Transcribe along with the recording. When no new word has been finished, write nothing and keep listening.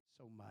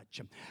so much.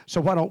 So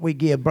why don't we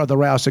give Brother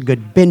Rouse a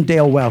good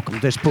Bendale welcome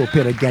to this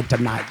pulpit again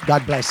tonight.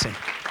 God bless him.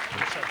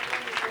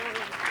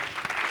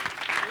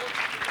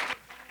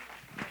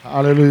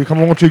 Hallelujah. Come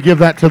on, won't you give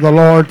that to the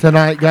Lord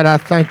tonight? God, I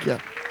thank you.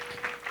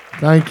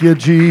 Thank you,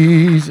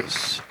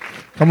 Jesus.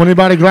 Come on,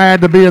 anybody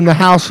glad to be in the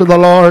house of the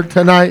Lord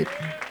tonight?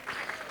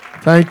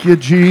 Thank you,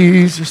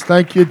 Jesus.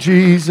 Thank you,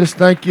 Jesus.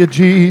 Thank you,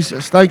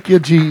 Jesus. Thank you,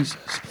 Jesus.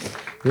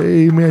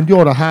 Amen. You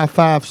ought to high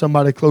five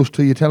somebody close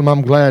to you. Tell them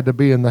I'm glad to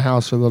be in the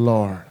house of the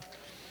Lord.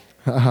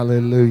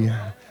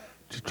 Hallelujah.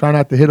 Just try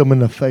not to hit them in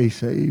the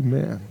face.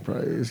 Amen.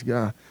 Praise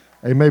God.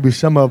 Hey, maybe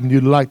some of them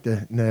you'd like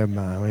to. Never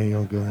mind. We ain't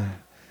going to go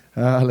there.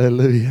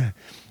 Hallelujah.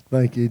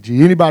 Thank you,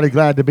 Jesus. Anybody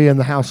glad to be in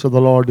the house of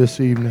the Lord this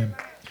evening?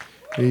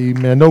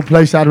 Amen. No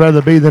place I'd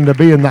rather be than to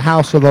be in the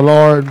house of the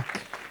Lord.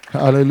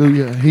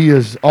 Hallelujah. He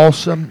is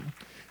awesome.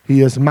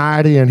 He is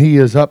mighty, and He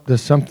is up to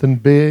something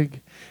big.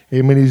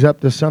 Amen. He's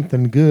up to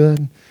something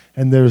good,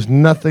 and there's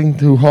nothing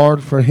too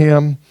hard for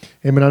Him.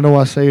 Amen. I know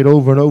I say it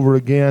over and over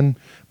again,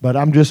 but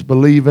I'm just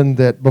believing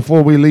that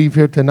before we leave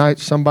here tonight,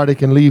 somebody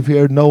can leave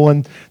here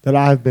knowing that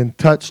I've been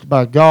touched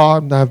by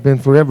God, and I've been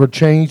forever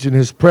changed in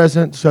His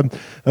presence.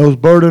 Those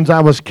burdens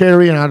I was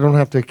carrying, I don't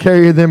have to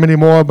carry them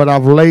anymore, but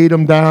I've laid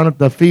them down at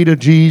the feet of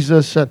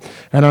Jesus, and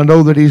I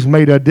know that He's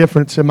made a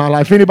difference in my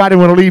life. Anybody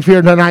want to leave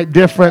here tonight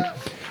different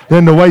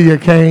than the way you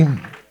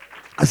came?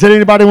 I said,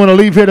 anybody want to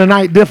leave here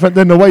tonight different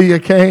than the way you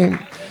came?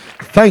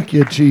 Thank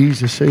you,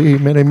 Jesus.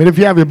 Amen. Amen. If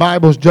you have your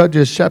Bibles,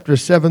 Judges chapter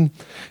 7.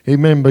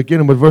 Amen.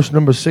 Beginning with verse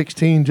number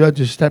 16.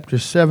 Judges chapter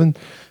 7.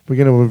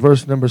 Beginning with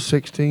verse number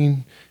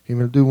 16.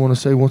 Amen. I do want to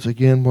say once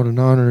again what an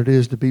honor it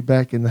is to be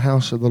back in the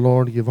house of the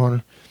Lord. To give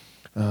honor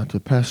to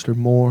Pastor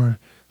Moore,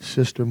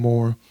 Sister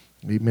Moore.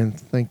 Amen.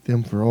 Thank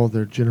them for all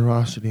their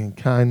generosity and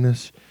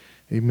kindness.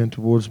 Amen.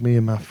 Towards me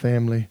and my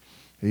family.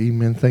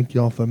 Amen. Thank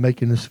y'all for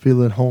making us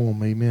feel at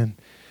home. Amen.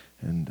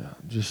 And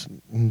just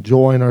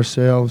enjoying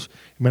ourselves.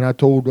 Amen. I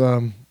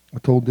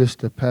told this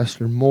to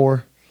Pastor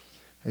Moore.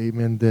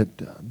 Amen. That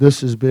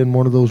this has been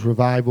one of those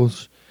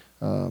revivals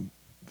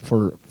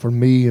for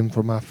me and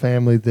for my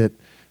family that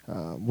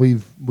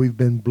we've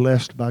been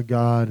blessed by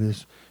God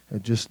as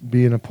just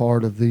being a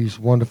part of these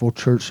wonderful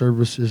church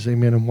services.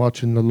 Amen. And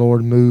watching the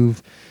Lord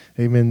move.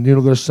 Amen. You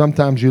know, there's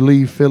sometimes you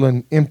leave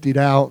feeling emptied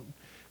out.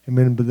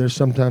 Amen. But there's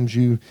sometimes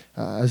you,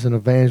 as an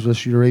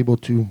evangelist, you're able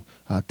to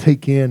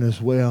take in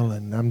as well.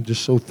 And I'm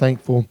just so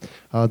thankful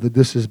that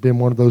this has been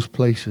one of those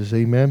places.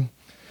 Amen.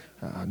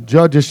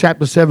 Judges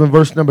chapter 7,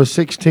 verse number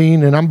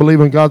 16. And I'm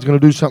believing God's going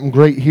to do something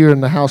great here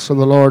in the house of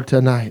the Lord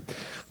tonight.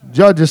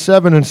 Judges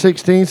 7 and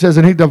 16 says,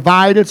 and he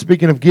divided,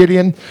 speaking of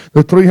Gideon,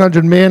 the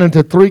 300 men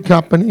into 3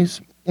 companies.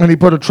 And he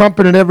put a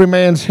trumpet in every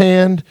man's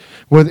hand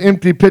with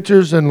empty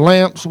pitchers and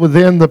lamps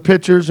within the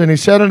pitchers. And he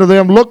said unto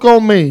them, look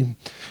on me,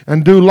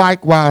 and do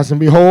likewise. And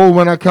behold,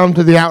 when I come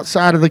to the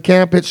outside of the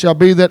camp, it shall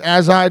be that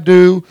as I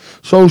do,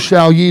 so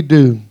shall ye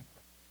do.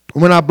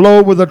 When I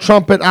blow with a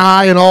trumpet,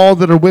 I and all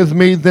that are with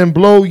me, then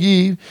blow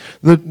ye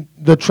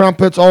the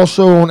trumpets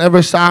also on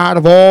every side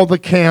of all the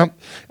camp,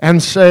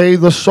 and say,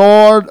 the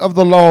sword of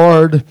the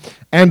Lord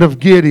and of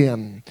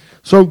Gideon.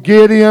 So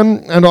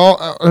Gideon and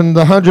the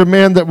 100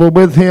 men that were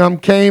with him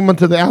came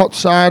unto the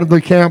outside of the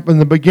camp in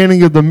the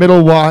beginning of the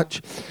middle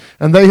watch.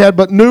 And they had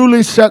but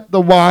newly set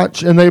the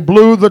watch, and they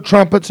blew the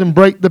trumpets and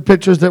brake the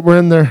pitchers that were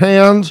in their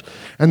hands.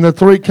 And the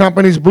 3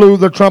 companies blew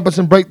the trumpets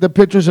and brake the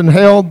pitchers, and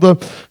held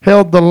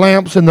the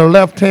lamps in their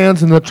left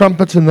hands and the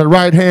trumpets in their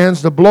right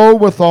hands to blow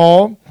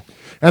withal.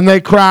 And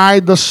they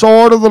cried, the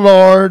sword of the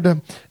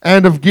Lord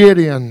and of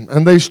Gideon.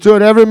 And they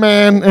stood every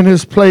man in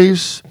his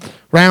place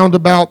round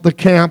about the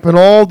camp, and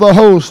all the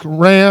host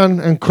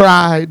ran and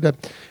cried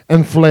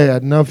and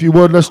fled. Now, if you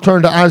would, let's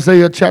turn to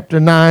Isaiah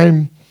chapter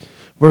 9.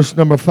 Verse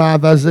number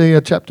 5, Isaiah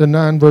chapter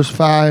 9, verse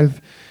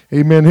 5.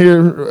 Amen.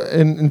 Here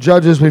in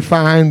Judges we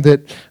find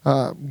that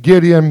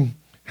Gideon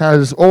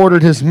has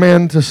ordered his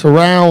men to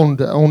surround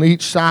on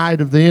each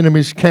side of the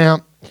enemy's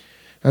camp.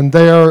 And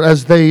there,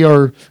 as they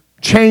are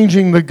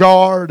changing the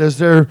guard, as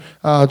they're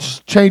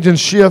changing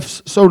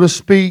shifts, so to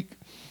speak,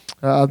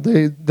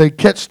 they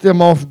catch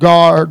them off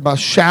guard by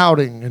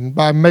shouting and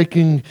by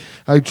making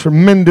a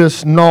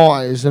tremendous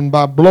noise and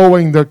by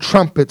blowing their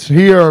trumpets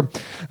here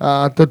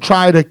to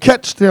try to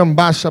catch them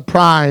by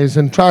surprise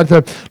and try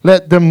to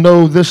let them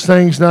know this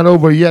thing's not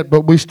over yet,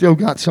 but we still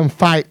got some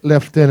fight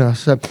left in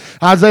us.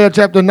 Isaiah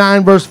chapter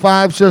 9 verse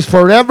 5 says,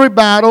 for every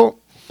battle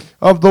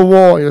of the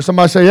warrior,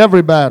 somebody say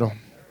every battle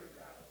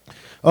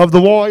of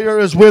the warrior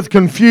is with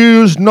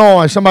confused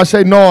noise. Somebody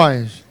say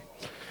noise.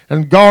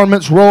 And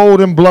garments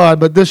rolled in blood,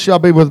 but this shall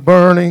be with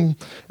burning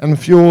and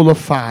fuel of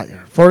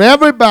fire. For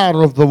every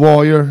battle of the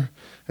warrior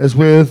is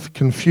with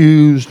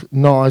confused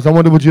noise. I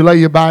wonder, would you lay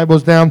your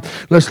Bibles down?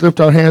 Let's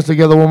lift our hands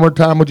together one more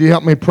time. Would you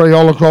help me pray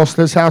all across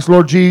this house?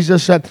 Lord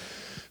Jesus,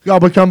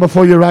 God, we come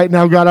before you right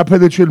now. God, I pray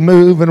that you'd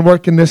move and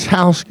work in this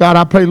house. God,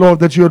 I pray, Lord,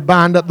 that you would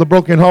bind up the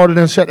brokenhearted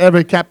and set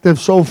every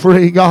captive soul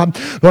free. God,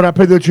 Lord, I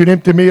pray that you'd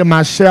empty me of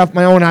myself,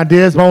 my own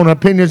ideas, my own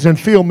opinions, and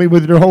fill me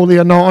with your holy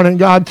anointing.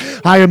 God,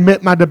 I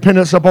admit my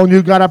dependence upon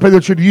you. God, I pray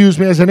that you'd use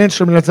me as an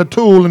instrument, as a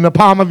tool in the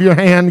palm of your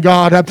hand.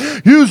 God,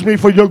 use me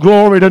for your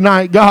glory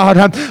tonight.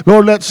 God,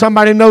 Lord, let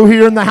somebody know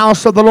here in the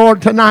house of the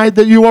Lord tonight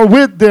that you are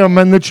with them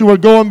and that you are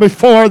going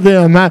before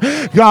them.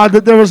 God,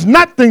 that there is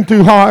nothing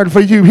too hard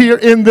for you here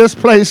in this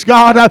place.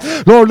 God,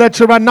 Lord, let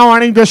your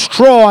anointing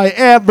destroy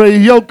every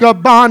yoke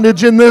of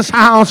bondage in this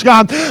house.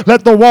 God,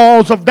 let the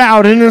walls of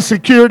doubt and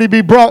insecurity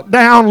be brought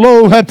down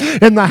low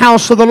in the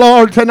house of the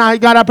Lord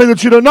tonight. God, I pray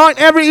that you'd anoint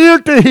every ear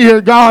to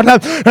hear, God,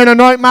 and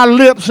anoint my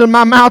lips and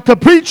my mouth to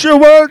preach your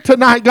word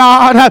tonight,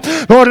 God.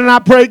 Lord, and I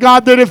pray,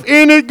 God, that if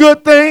any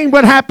good thing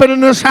would happen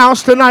in this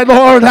house tonight,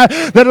 Lord,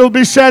 that it will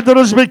be said that it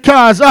was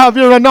because of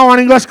your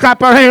anointing. Let's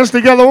clap our hands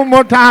together one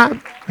more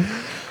time.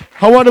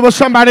 I wonder will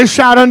somebody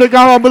shout unto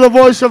God with a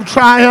voice of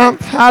triumph.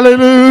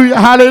 Hallelujah,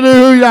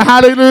 hallelujah,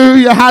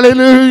 hallelujah,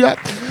 hallelujah.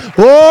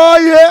 Oh,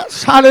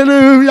 yes,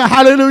 hallelujah,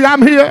 hallelujah.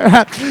 I'm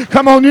here.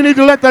 Come on, you need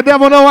to let the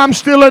devil know I'm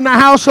still in the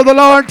house of the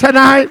Lord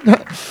tonight.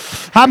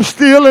 I'm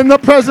still in the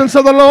presence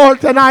of the Lord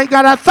tonight.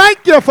 God, I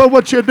thank you for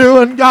what you're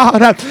doing,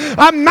 God.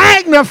 I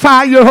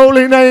magnify your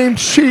holy name,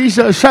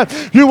 Jesus.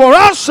 You are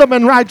awesome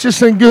and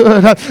righteous and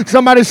good.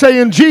 Somebody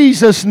say in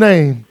Jesus'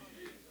 name.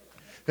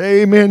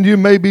 Amen. You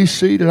may be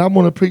seated. I'm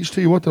going to preach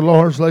to you what the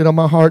Lord's laid on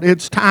my heart.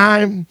 It's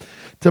time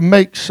to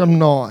make some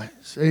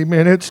noise.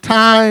 Amen. It's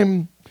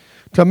time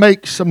to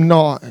make some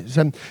noise.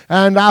 And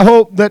I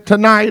hope that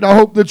tonight, I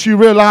hope that you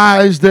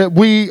realize that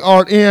we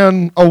are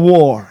in a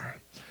war.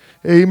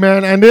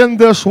 Amen. And in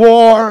this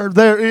war,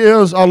 there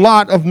is a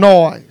lot of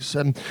noise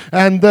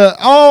and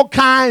all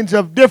kinds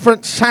of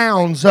different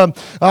sounds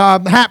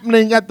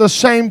happening at the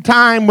same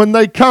time. When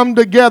they come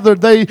together,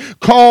 they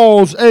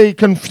cause a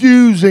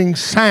confusing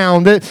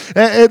sound.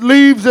 It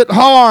leaves it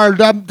hard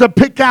to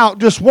pick out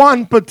just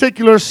one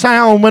particular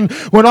sound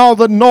when all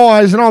the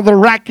noise and all the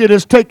racket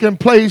is taking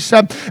place,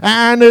 and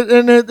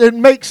it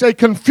makes a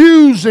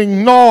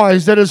confusing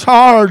noise that is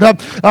hard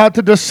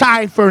to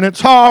decipher, and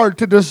it's hard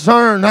to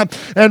discern.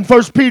 And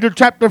 1 Peter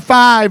chapter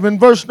 5 and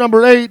verse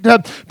number 8,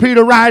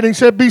 Peter writing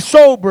said, be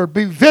sober,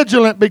 be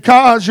vigilant,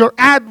 because your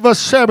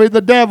adversary,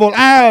 the devil,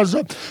 as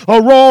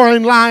a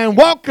roaring lion,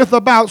 walketh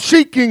about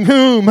seeking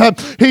whom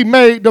he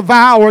may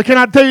devour. Can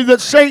I tell you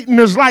that Satan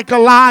is like a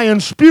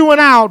lion, spewing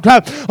out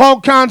all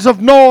kinds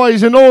of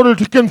noise in order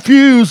to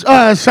confuse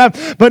us,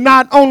 but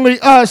not only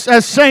us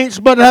as saints,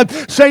 but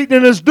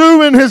Satan is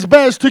doing his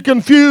best to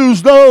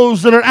confuse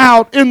those that are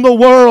out in the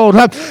world.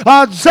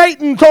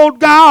 Satan told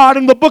God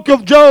in the book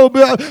of Job,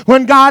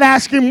 when God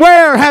asked him,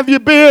 where have you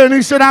been?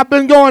 He said, I've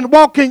been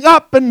walking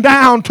up and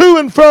down, to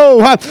and fro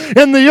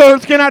in the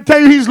earth. Can I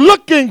tell you, he's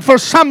looking for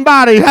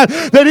somebody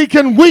that he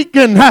can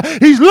weaken.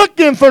 He's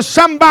looking for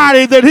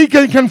somebody that he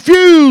can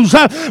confuse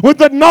with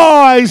the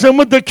noise and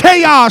with the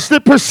chaos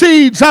that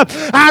proceeds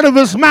out of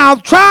his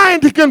mouth,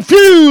 trying to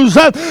confuse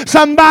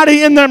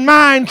somebody in their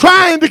mind,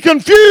 trying to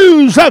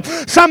confuse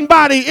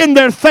somebody in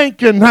their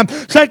thinking.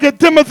 2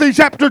 Timothy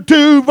chapter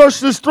 2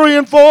 verses 3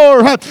 and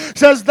 4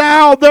 says,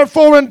 thou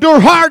therefore endure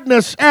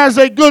hardness as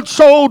a good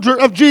soldier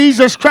of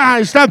Jesus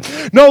Christ.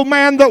 No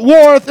man that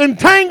warreth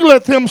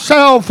entangleth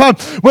himself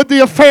with the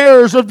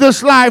affairs of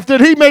this life,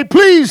 that he may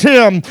please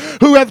him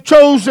who hath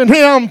chosen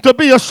him to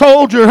be a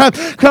soldier.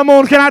 Come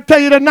on, can I tell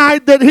you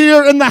tonight that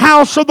here in the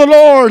house of the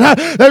Lord,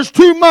 there's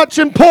too much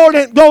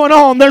important going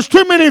on. There's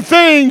too many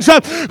things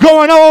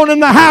going on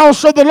in the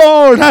house of the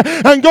Lord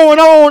and going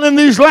on in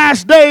these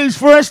last days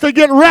for us to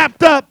get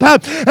wrapped up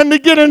and to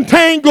get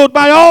entangled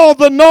by all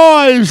the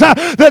noise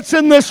that's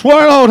in this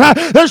world.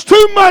 There's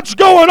too much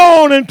going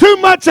on and too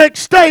much at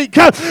stake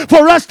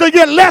for us to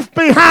get left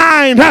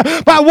behind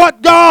by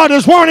what God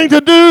is wanting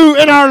to do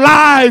in our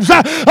lives.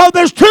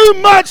 There's too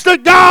much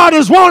that God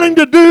is wanting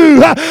to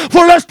do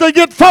for us to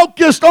get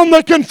focused on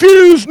the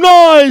confused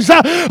noise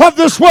of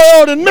this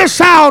world and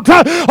miss out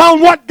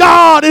on what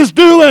God is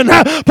doing.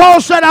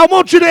 Paul said, I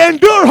want you to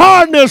endure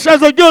hardness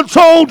as a good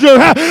soldier,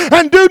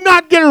 and do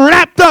not get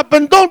wrapped up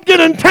and don't get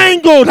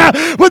entangled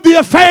with the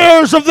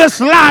affairs of this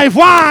life.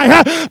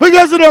 Why?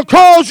 Because it'll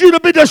cause you to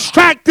be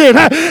distracted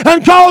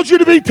and cause you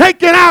to be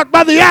taken out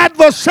by the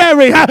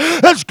adversary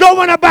that's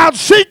going about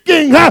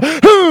seeking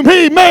whom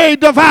he may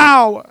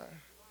devour.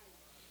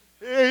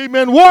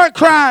 Amen. War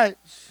cries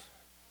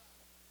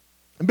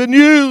have been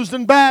used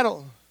in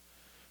battle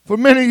for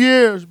many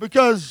years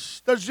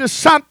because there's just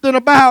something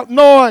about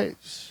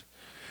noise,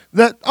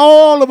 that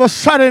all of a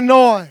sudden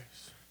noise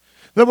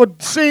that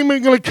would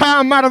seemingly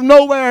come out of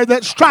nowhere,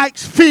 that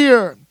strikes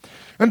fear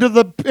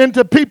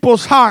into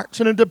people's hearts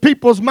and into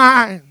people's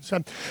minds.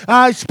 sounds,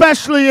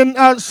 especially in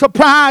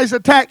surprise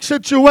attack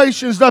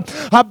situations.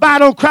 A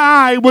battle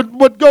cry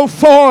would go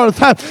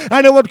forth,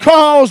 and it would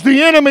cause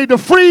the enemy to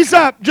freeze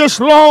up just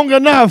long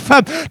enough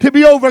to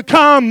be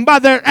overcome by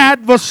their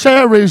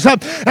adversaries.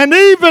 And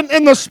even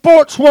in the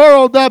sports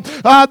world,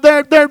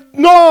 their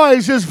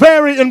noise is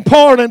very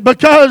important,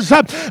 because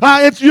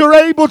you're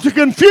able to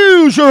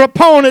confuse your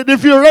opponent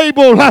if you're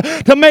able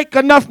to make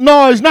enough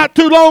noise. Not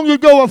too long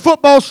ago, a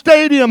football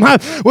stadium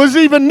was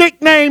even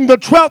nicknamed the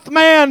 12th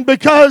man,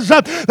 because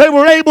they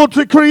were able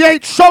to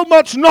create so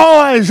much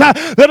noise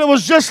that it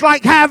was just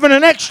like having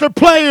an extra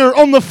player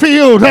on the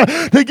field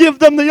to give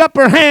them the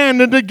upper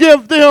hand and to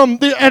give them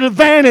an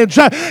advantage.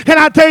 Can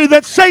I tell you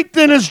that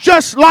Satan is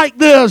just like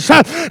this?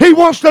 He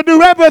wants to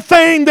do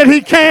everything that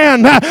he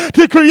can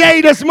to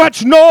create as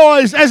much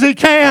noise as he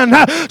can,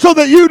 so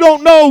that you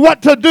don't know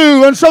what to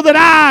do, and so that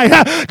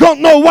I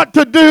don't know what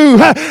to do,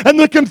 and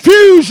the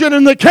confusion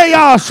and the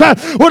chaos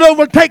would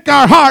overtake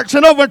our hearts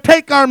and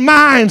overtake our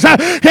minds.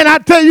 Can I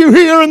tell you,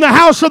 here in the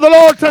house of the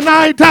Lord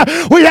tonight,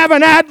 we have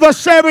an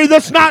adversary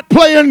that's not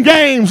playing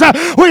games.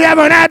 We have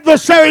an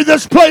adversary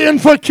that's playing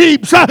for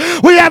keeps.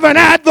 We have an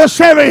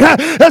adversary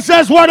that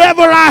says,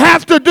 whatever I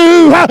have to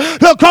do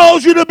to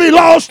cause you to be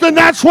lost, and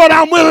that's what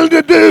I'm willing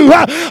to do.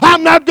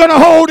 I'm not going to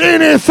hold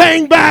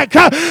anything back.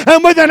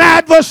 And with an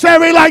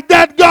adversary like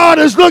that, God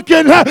is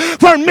looking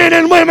for men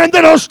and women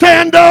that'll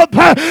stand up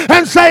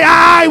and say,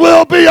 I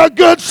will be a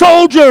good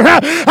soldier.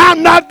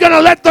 I'm not going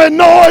to let the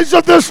noise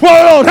of this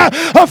world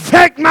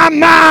affect my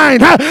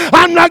mind.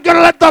 I'm not going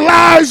to let the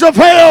lies of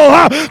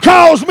hell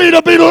cause me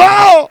to be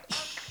lost.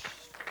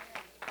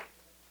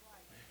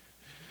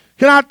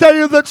 Can I tell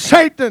you that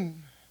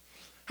Satan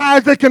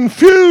has a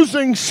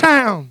confusing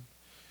sound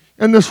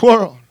in this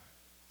world?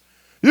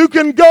 You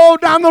can go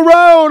down the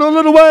road a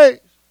little ways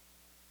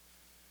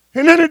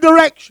in any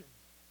direction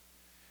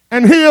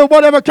and hear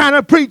whatever kind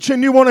of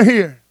preaching you want to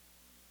hear.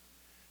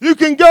 You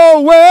can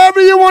go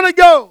wherever you want to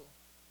go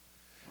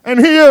and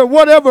hear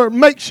whatever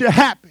makes you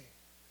happy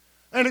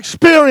and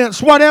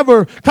experience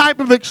whatever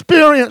type of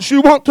experience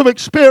you want to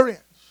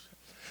experience.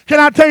 Can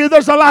I tell you,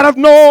 there's a lot of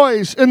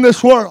noise in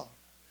this world.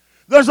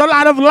 There's a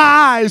lot of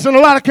lies and a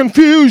lot of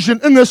confusion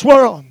in this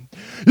world.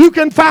 You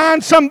can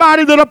find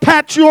somebody that'll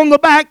pat you on the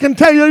back and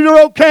tell you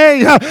you're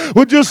okay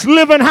with just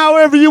living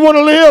however you want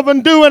to live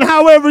and doing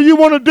however you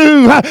want to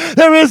do.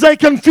 There is a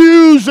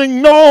confusing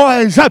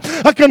noise,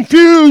 a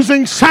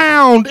confusing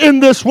sound in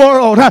this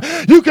world.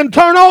 You can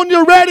turn on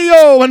your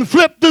radio and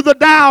flip through the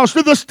dials,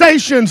 through the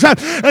stations,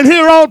 and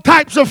hear all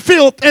types of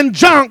filth and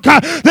junk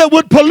that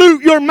would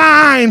pollute your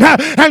mind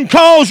and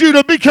cause you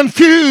to be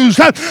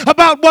confused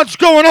about what's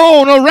going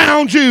on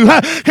around you.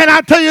 Can I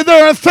tell you,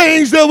 there are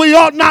things that we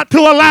ought not to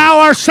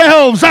allow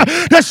ourselves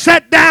to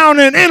sit down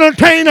and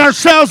entertain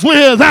ourselves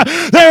with.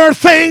 There are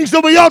things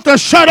that we ought to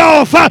shut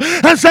off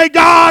and say,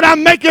 God,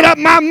 I'm making up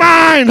my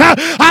mind.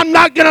 I'm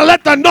not going to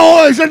let the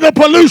noise and the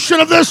pollution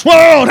of this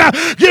world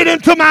get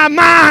into my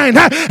mind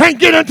and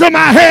get into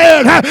my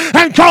head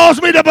and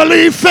cause me to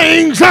believe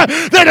things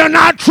that are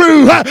not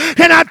true.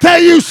 Can I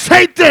tell you,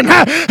 Satan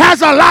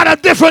has a lot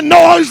of different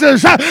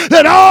noises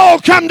that all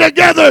come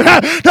together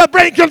to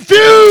bring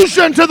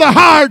confusion to the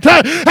heart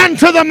and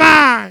to the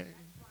mind.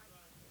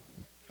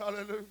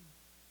 Hallelujah.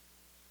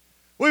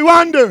 We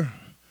wonder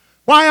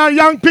why our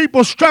young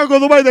people struggle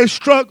the way they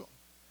struggle.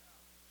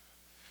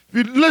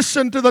 If you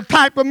listen to the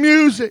type of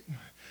music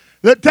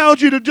that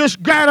tells you to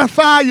just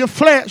gratify your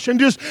flesh and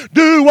just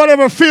do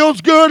whatever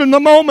feels good in the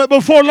moment,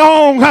 before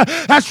long,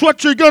 that's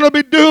what you're going to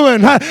be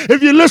doing.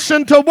 If you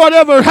listen to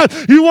whatever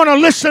you want to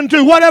listen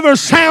to, whatever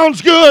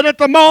sounds good at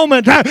the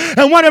moment,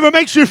 and whatever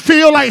makes you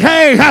feel like,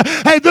 hey,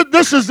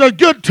 this is a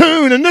good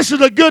tune and this is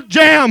a good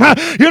jam,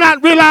 you're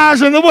not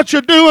realizing that what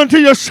you're doing to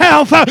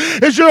yourself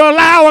is you're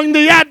allowing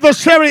the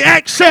adversary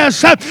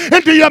access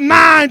into your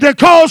mind to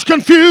cause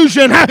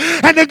confusion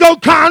and to go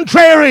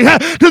contrary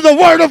to the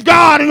Word of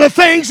God and the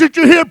things that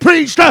you hear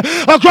preached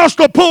across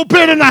the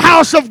pulpit in the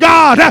house of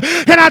God.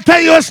 Can I tell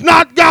you, it's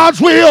not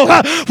God's will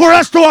for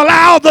us to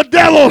allow the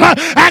devil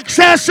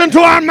access into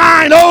our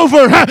mind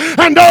over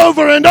and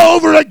over and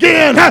over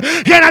again.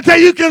 Can I tell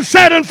you, you can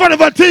sit in front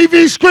of a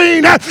TV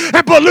screen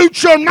and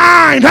pollute your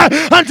mind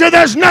until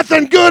there's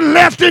nothing good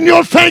left in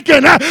your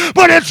thinking,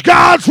 but it's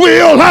God's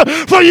will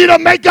for you to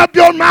make up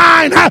your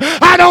mind.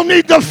 I don't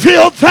need the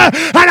filth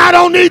and I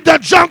don't need the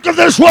junk of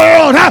this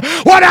world.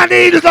 What I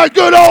need is a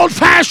good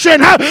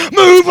old-fashioned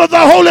move of the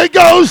Holy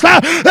Ghost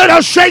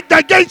that'll shake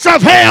the gates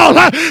of hell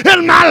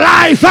in my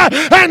life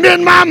and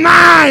in my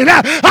mind.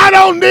 I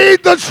don't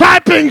need the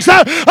trappings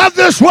of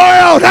this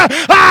world.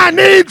 I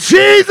need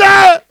Jesus.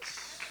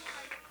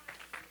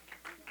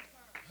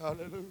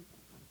 Hallelujah.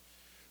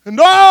 And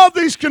all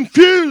these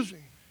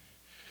confusing,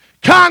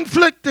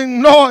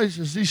 conflicting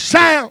noises, these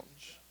sounds,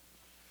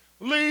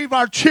 leave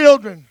our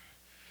children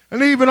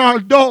and even our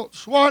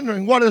adults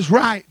wondering what is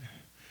right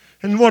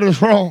and what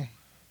is wrong.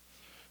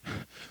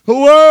 The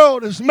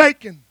world is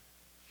making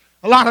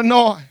a lot of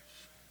noise.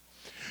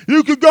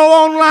 You could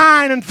go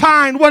online and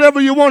find whatever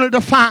you wanted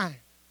to find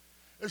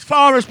as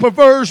far as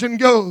perversion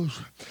goes.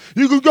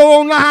 You could go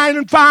online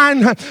and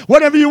find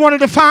whatever you wanted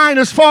to find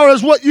as far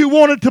as what you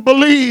wanted to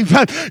believe.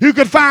 You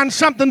could find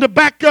something to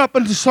back up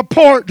and to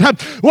support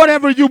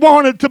whatever you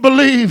wanted to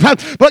believe.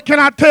 But can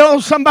I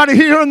tell somebody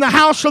here in the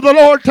house of the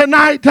Lord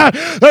tonight,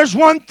 there's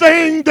one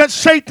thing that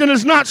Satan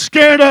is not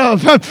scared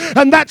of,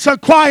 and that's a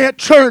quiet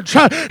church.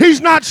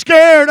 He's not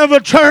scared of a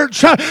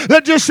church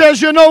that just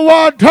says, you know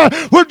what,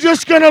 we're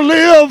just going to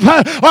live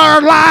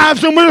our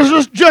lives and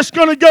we're just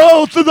going to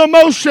go through the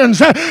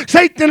motions.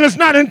 Satan is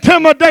not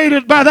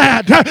intimidated by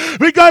that,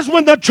 because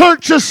when the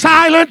church is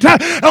silent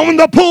and when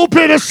the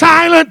pulpit is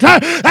silent,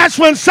 that's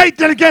when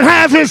Satan can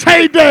have his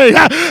heyday.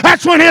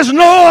 That's when his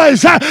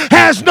noise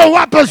has no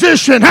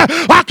opposition.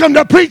 I come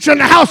to preach in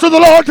the house of the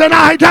Lord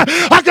tonight.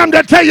 I come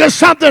to tell you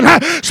something.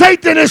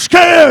 Satan is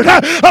scared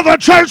of a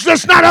church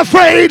that's not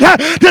afraid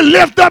to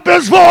lift up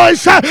his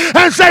voice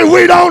and say,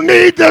 we don't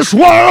need this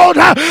world.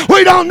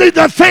 We don't need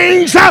the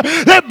things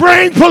that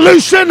bring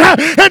pollution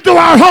into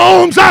our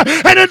homes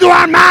and into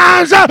our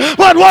minds.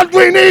 But what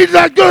we need is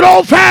a good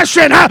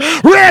old-fashioned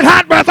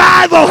red-hot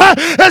revival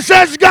that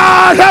says,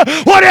 God,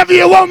 whatever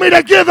you want me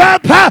to give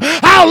up,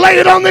 I'll lay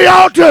it on the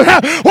altar.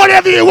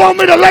 Whatever you want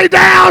me to lay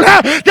down,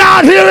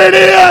 God, here it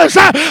is.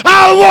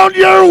 I want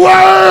your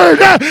word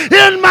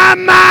in my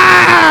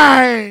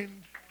mind.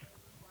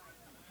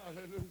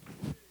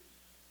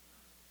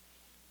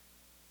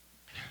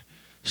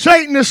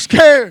 Satan is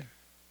scared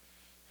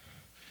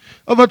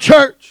of a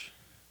church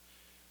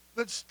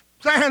that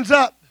stands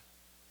up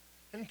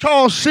and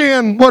calls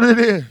sin what it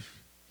is.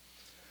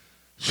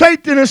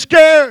 Satan is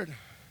scared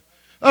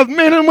of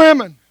men and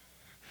women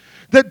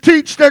that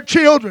teach their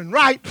children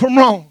right from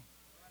wrong.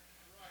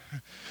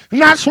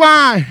 And that's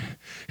why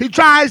he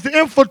tries to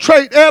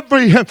infiltrate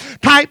every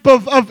type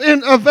of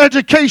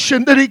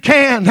education that he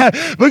can,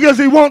 because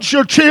he wants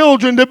your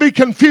children to be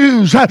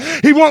confused.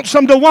 He wants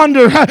them to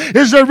wonder,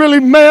 is there really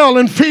male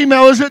and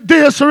female? Is it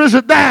this or is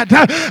it that?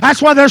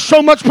 That's why there's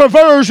so much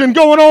perversion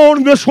going on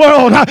in this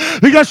world,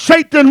 because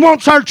Satan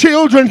wants our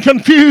children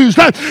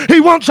confused.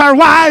 He wants our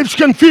wives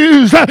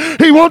confused.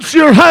 He wants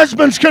your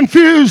husbands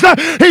confused.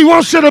 He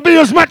wants there to be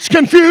as much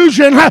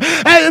confusion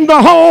in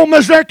the home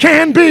as there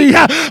can be.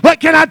 But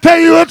can I tell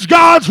you, it's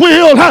God's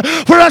will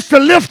for us to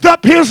lift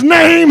up his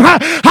name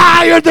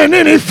higher than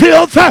any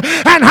filth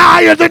and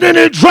higher than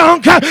any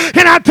drunk.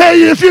 Can I tell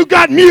you, if you've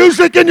got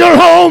music in your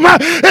home,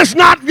 it's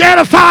not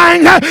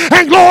edifying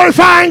and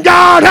glorifying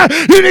God.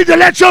 You need to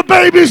let your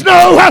babies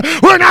know,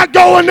 we're not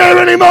going there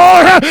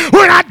anymore.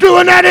 We're not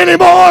doing that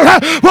anymore.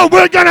 But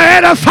we're going to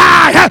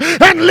edify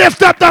and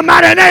lift up the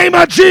mighty name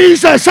of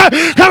Jesus.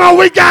 Come on,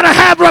 we got to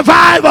have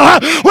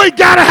revival. We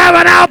got to have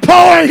an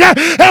outpouring,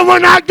 and we're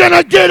not going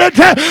to get it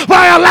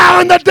by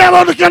allowing the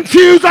devil to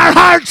confuse our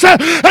hearts and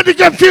to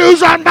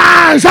confuse our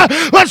minds.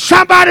 But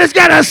somebody's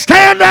got to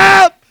stand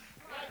up.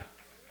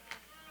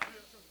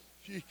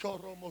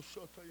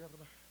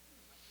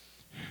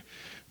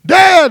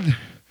 Dead,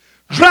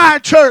 dry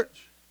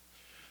church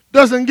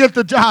doesn't get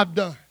the job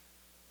done.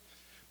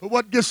 But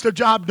what gets the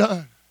job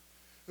done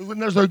is when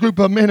there's a group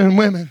of men and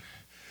women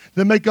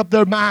that make up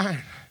their mind.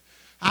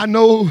 I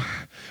know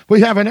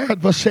we have an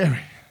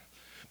adversary,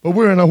 but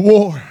we're in a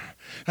war.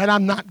 And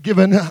I'm not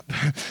giving up.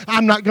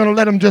 I'm not going to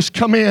let them just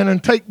come in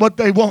and take what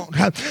they want.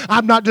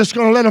 I'm not just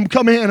going to let them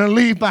come in and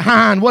leave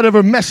behind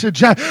whatever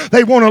message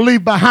they want to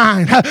leave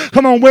behind.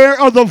 Come on, where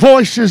are the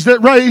voices that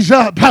raise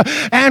up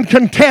and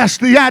contest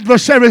the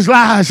adversary's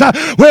lies?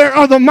 Where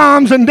are the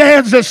moms and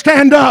dads that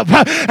stand up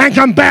and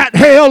combat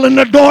hell in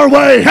the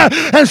doorway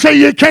and say,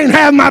 you can't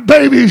have my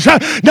babies?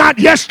 Not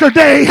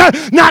yesterday,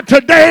 not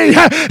today,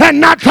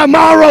 and not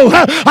tomorrow.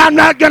 I'm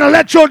not going to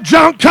let your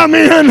junk come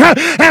in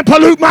and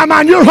pollute my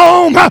mind. Your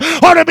home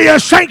ought to be a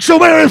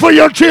sanctuary for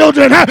your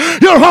children.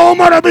 Your home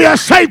ought to be a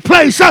safe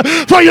place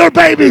for your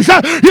babies.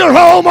 Your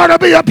home ought to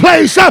be a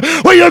place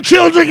where your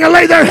children can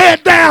lay their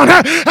head down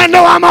and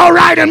know I'm all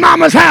right in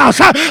mama's house.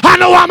 I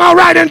know I'm all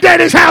right in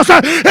daddy's house.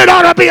 It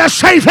ought to be a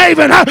safe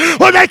haven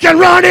where they can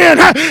run in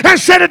and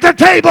sit at the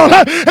table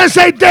and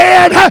say,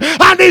 Dad,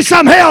 I need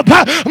some help.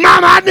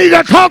 Mama, I need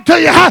to talk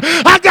to you.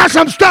 I got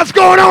some stuff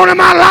going on in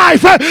my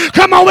life.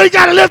 Come on, we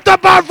got to lift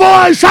up our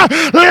voice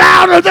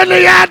louder than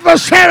the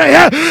adversary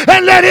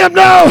and let him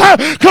know,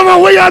 come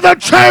on, we are the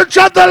church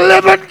of the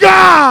living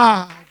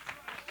God.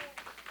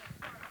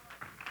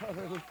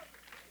 Hallelujah.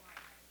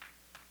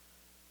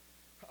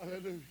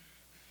 Hallelujah.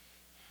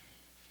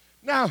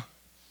 Now,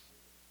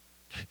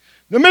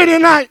 the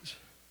Midianites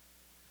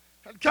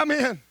had come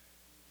in.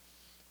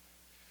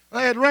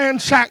 They had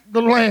ransacked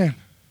the land,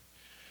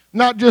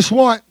 not just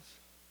once,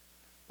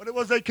 but it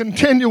was a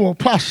continual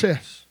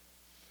process.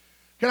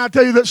 Can I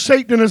tell you that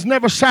Satan is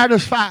never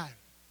satisfied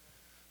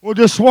with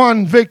just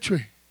one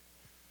victory?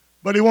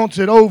 But he wants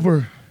it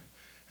over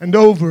and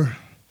over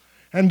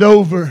and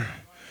over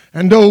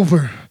and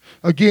over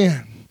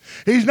again.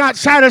 He's not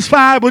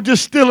satisfied with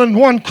just stealing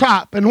one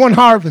crop and one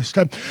harvest,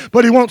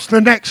 but he wants the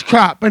next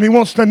crop and he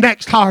wants the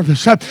next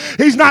harvest.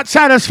 He's not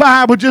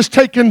satisfied with just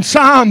taking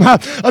some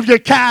of your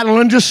cattle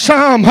and just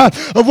some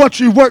of what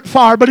you worked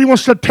for, but he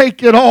wants to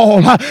take it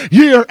all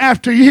year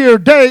after year,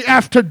 day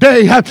after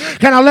day.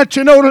 Can I let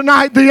you know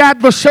tonight, the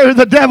adversary,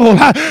 the devil,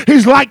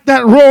 he's like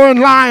that roaring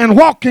lion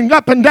walking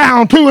up and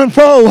down, to and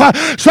fro,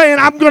 saying,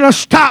 I'm going to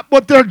stop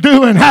what they're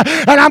doing,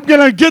 and I'm going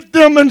to get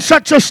them in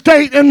such a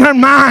state in their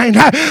mind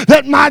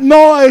that my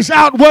noise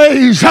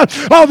outweighs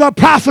all the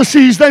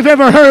prophecies they've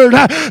ever heard,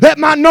 that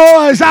my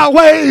noise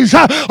outweighs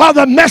all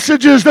the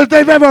messages that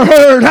they've ever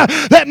heard,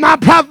 that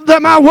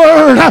my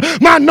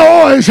word, my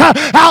noise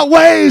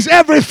outweighs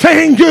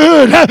everything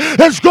good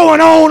that's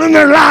going on in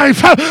their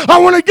life. I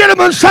want to get them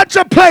in such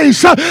a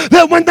place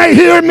that when they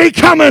hear me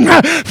coming,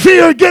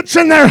 fear gets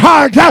in their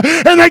heart,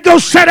 and they go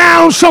sit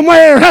down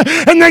somewhere,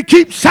 and they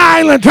keep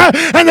silent,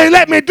 and they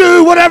let me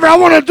do whatever I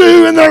want to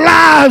do in their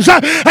lives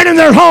and in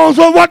their homes.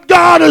 But what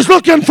God is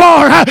looking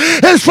for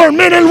is for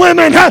men and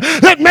women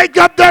that make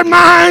up their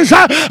minds.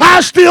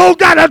 I still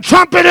got a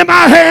trumpet in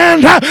my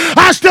hand.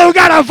 I still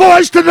got a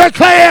voice to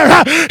declare,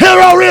 hear,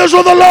 O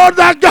Israel, the Lord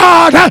thy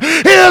God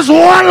is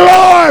one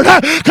Lord.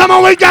 Come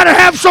on, we got to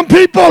have some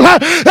people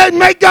that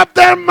make up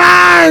their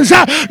minds,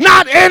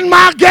 not in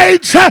my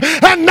gates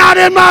and not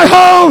in my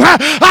home.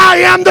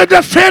 I am the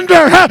defender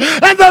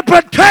and the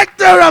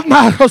protector of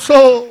my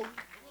soul.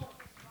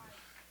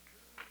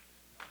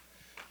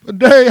 But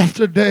day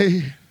after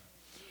day,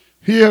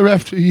 year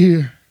after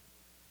year,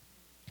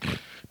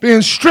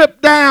 being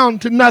stripped down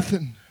to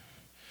nothing,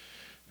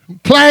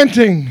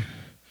 planting,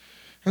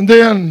 and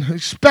then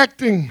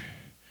expecting,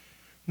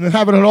 and then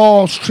having it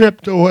all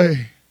stripped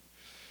away.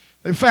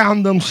 They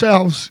found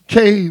themselves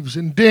caves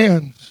and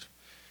dens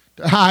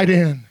to hide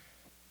in.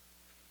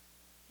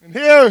 And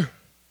here,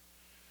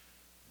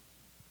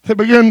 they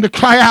began to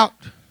cry out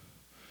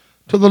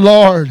to the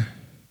Lord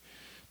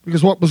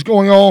because what was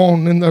going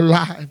on in their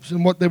lives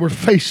and what they were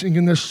facing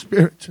in their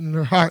spirits and in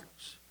their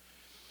hearts.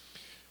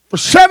 For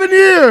 7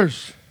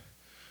 years,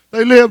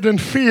 they lived in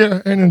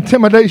fear and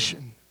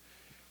intimidation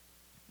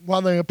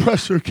while the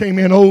oppressor came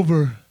in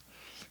over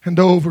and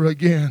over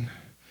again,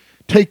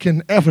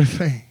 taking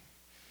everything.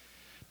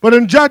 But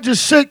in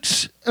Judges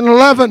 6 and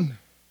 11,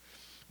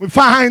 we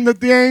find that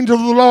the angel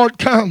of the Lord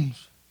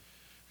comes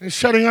and he's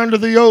sitting under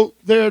the oak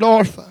there at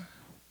Orpha.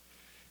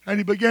 And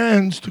he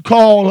begins to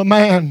call a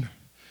man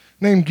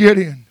named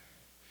Gideon.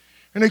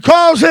 And he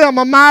calls him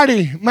a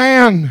mighty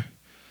man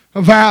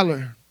of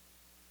valor.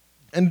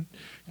 And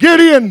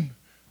Gideon,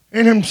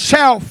 in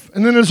himself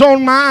and in his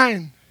own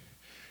mind,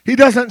 he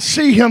doesn't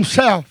see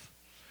himself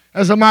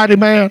as a mighty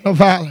man of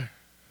valor.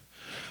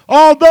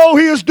 Although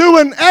he is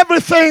doing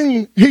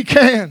everything he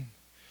can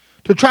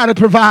to try to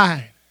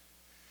provide,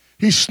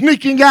 he's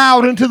sneaking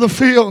out into the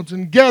fields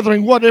and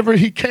gathering whatever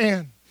he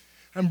can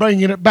and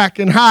bringing it back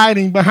and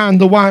hiding behind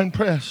the wine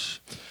press,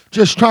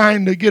 just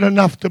trying to get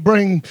enough to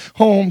bring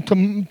home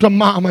to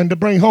mama and to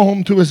bring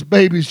home to his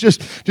babies,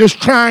 just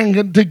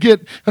trying to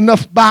get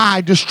enough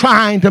by, just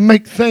trying to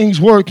make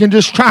things work and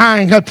just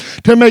trying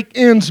to make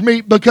ends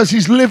meet, because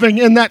he's living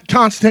in that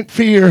constant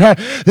fear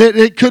that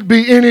it could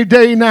be any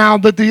day now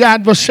that the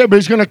adversary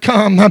is going to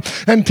come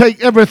and take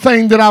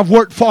everything that I've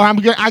worked for.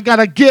 I got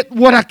to get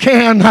what I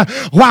can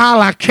while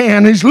I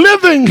can. He's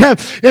living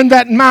in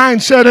that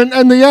mindset,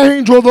 and the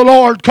angel of the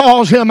Lord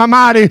calls him a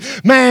mighty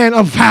man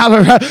of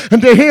valor.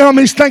 And to him,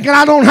 he's thinking,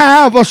 I don't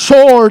have a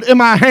sword in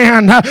my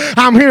hand.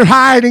 I'm here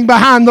hiding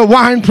behind the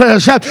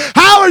winepress.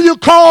 How are you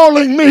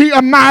calling me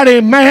a mighty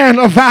man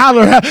of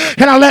valor?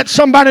 Can I let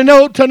somebody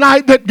know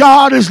tonight that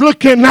God is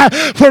looking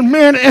for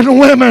men and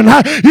women?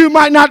 You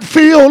might not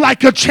feel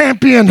like a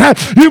champion.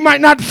 You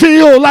might not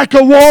feel like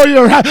a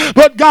warrior,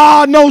 but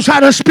God knows how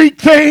to speak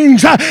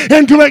things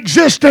into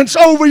existence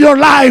over your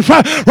life.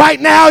 Right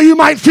now, you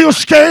might feel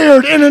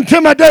scared and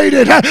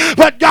intimidated,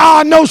 but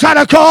God knows how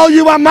to call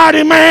you a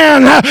mighty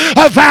man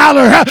of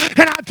valor.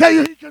 Can I tell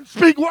you, he can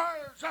speak words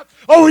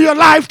over your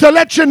life to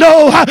let you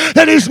know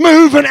that he's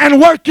moving and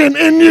working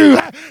in you.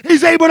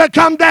 He's able to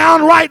come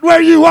down right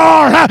where you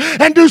are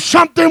and do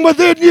something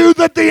within you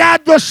that the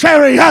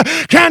adversary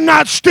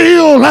cannot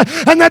steal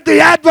and that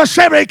the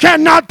adversary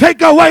cannot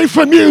take away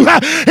from you.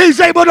 He's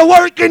able to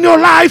work in your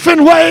life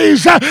in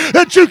ways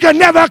that you can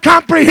never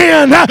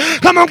comprehend.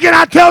 Come on, can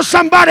I tell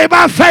somebody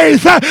by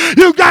faith,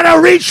 you got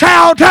to reach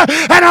out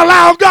and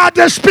allow God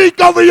to speak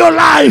over your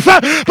life.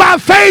 By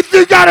faith,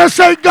 you got to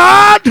say,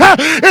 God,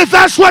 if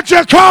that's what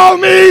you call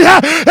me,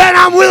 then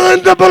I'm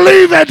willing to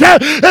believe it.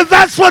 If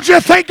that's what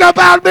you think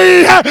about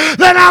me,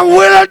 then I'm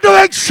willing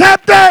to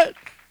accept it.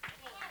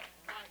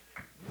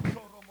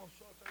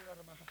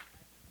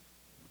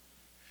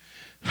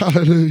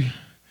 Hallelujah.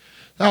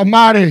 Thou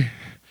mighty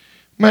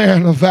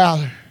man of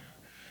valor.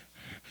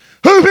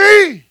 Who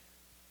me?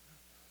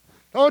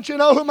 Don't you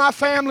know who my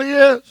family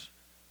is?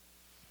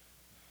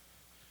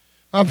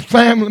 My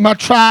family, my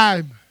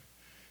tribe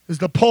is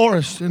the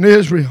poorest in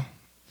Israel.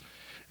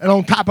 And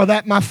on top of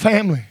that, my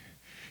family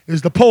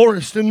is the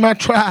poorest in my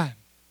tribe.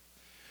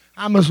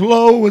 I'm as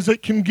low as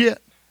it can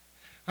get.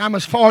 I'm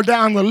as far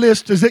down the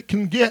list as it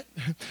can get.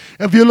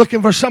 If you're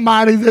looking for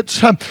somebody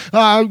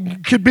that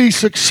could be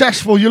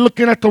successful, you're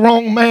looking at the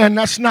wrong man.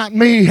 That's not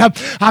me.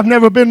 I've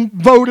never been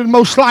voted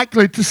most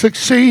likely to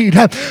succeed.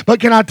 But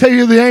can I tell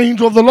you, the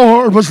angel of the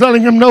Lord was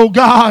letting him know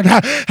God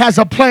has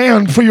a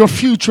plan for your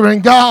future,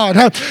 and God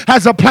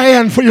has a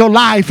plan for your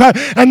life.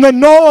 And the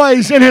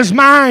noise in his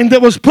mind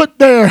that was put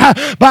there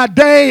by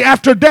day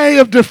after day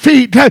of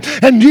defeat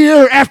and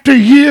year after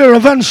year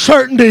of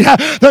uncertainty,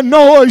 the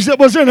noise that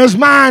was in his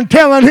mind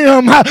telling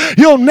him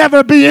you'll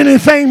never be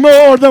anything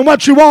more than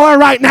what you are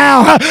right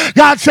now.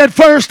 God said,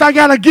 first I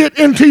got to get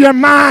into your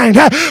mind.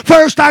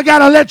 First I got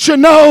to let you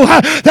know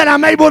that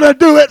I'm able to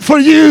do it for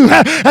you.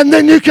 And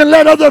then you can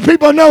let other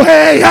people know,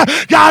 hey,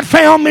 God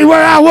found me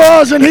where I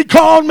was and he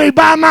called me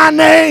by my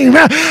name.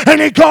 And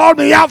he called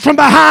me out from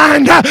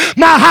behind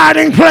my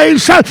hiding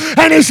place.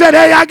 And he said,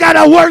 hey, I got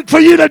a work for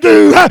you to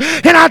do.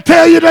 And I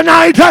tell you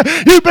tonight,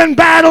 you've been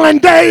battling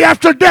day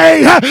after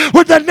day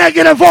with the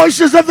negative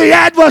voices of the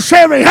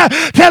adversary,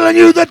 telling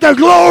you that the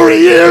glory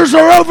years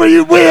are over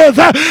you with,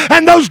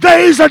 and those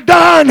days are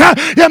done.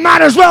 You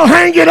might as well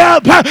hang it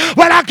up.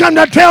 When I come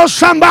to tell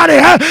somebody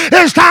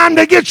it's time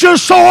to get your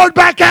sword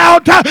back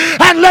out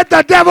and let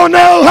the devil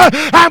know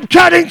I'm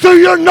cutting through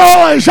your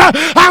noise.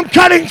 I'm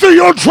cutting through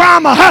your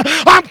drama.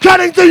 I'm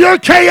cutting through your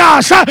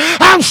chaos.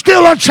 I'm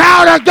still a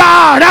child of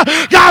God.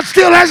 God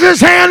still has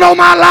his hand on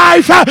my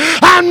life.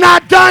 I'm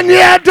not done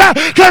yet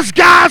because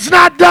God's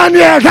not done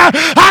yet.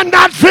 I'm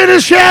not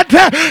finished yet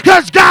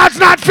because God's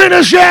not finished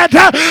yet.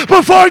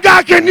 Before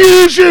God can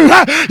use you,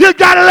 you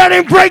got to let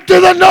him break through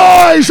the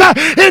noise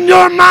in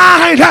your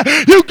mind.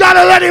 You got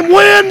to let him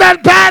win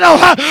that battle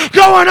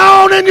going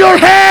on in your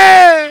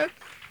head.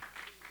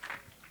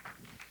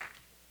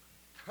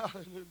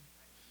 Hallelujah.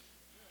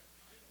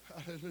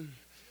 Hallelujah.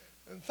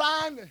 And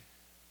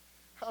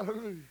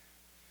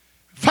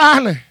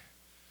finally,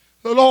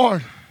 the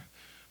Lord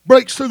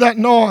breaks through that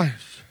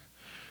noise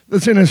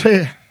that's in his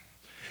head.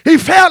 He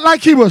felt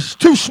like he was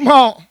too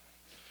small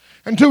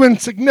and too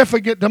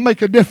insignificant to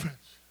make a difference.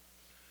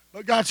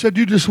 But God said,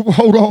 you just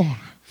hold on.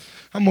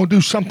 I'm going to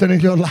do something in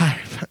your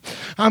life.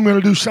 I'm going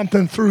to do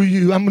something through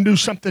you. I'm going to do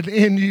something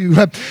in you.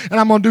 And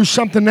I'm going to do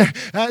something.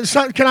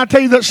 Can I tell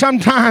you that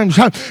sometimes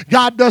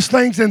God does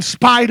things in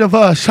spite of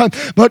us,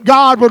 but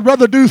God would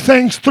rather do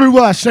things through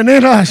us and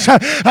in us.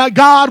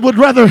 God would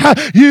rather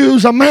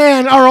use a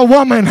man or a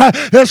woman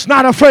that's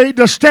not afraid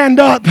to stand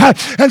up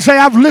and say,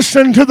 I've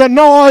listened to the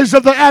noise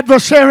of the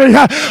adversary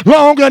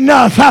long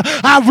enough.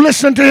 I've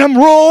listened to him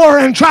roar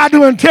and try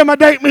to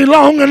intimidate me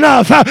long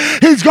enough.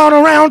 He's gone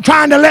around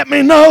trying to let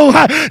me know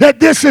that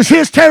this is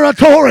his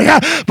territory.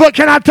 But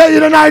can I tell you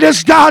tonight,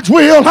 it's God's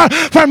will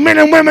for men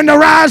and women to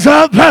rise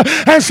up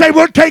and say,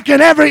 we're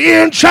taking every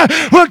inch,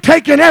 we're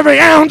taking every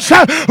ounce.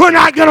 We're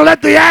not going to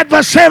let the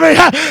adversary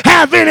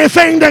have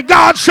anything that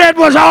God said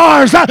was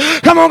ours.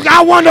 Come on,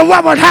 I wonder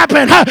what would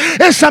happen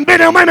if some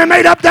men and women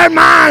made up their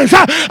minds.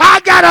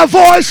 I got a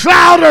voice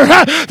louder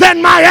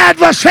than my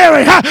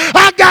adversary.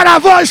 I got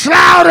a voice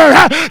louder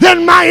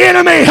than my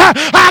enemy.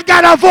 I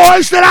got a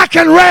voice that I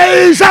can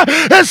raise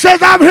that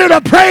says, I'm here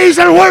to praise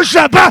and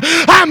worship.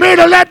 I'm here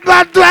to let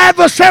my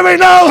adversary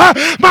know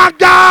my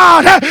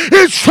God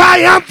is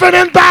triumphant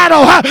in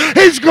battle.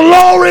 He's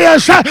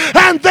glorious,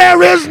 and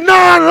there is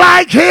none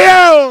like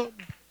him.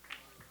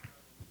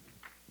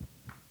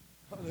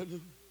 Hallelujah.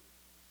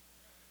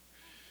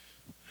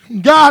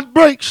 God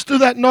breaks through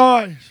that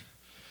noise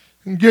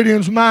in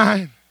Gideon's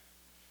mind.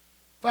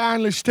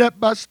 Finally, step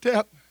by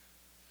step,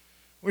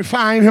 we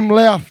find him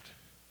left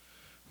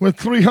with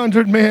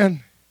 300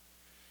 men.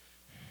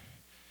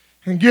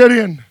 And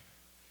Gideon,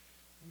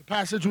 the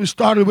passage we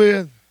started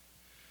with,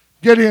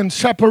 Gideon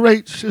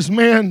separates his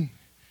men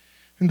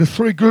into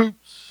three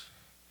groups.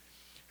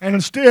 And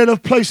instead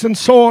of placing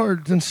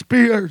swords and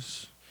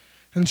spears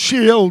and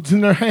shields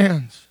in their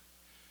hands,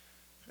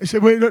 they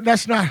said, wait,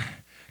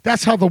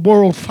 that's how the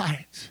world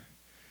fights.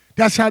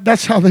 That's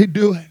how they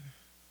do it.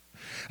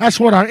 That's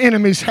what our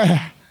enemies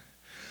have.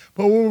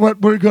 But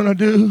what we're going to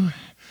do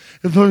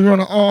is we're going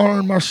to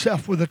arm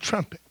ourselves with a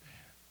trumpet.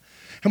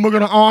 And we're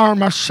going to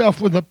arm ourselves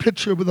with a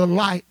pitcher, with a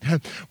light,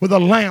 with a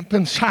lamp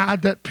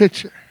inside that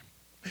pitcher.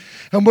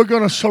 And we're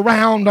going to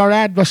surround our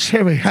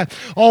adversary.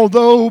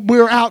 Although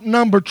we're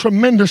outnumbered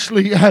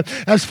tremendously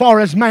as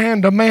far as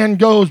man to man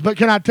goes. But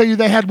can I tell you,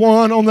 they had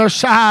one on their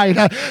side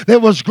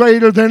that was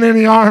greater than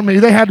any army.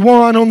 They had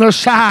one on their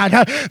side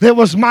that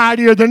was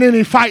mightier than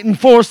any fighting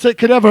force that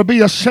could ever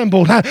be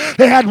assembled.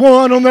 They had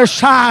one on their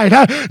side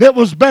that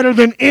was better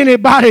than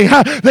anybody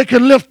that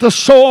could lift a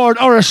sword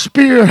or a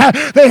spear.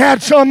 They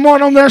had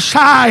someone on their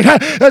side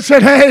that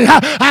said, hey,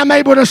 I'm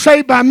able to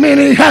save by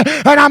many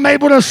and I'm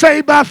able to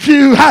save by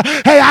few.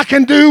 Hey, I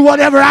can do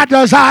whatever I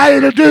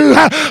desire to do,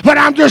 but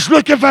I'm just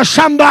looking for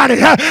somebody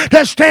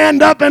to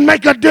stand up and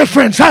make a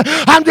difference.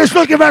 I'm just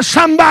looking for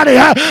somebody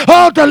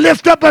to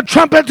lift up a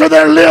trumpet to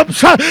their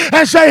lips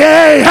and say,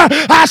 hey,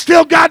 I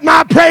still got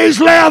my praise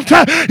left.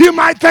 You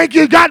might think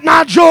you got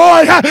my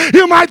joy.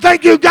 You might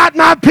think you got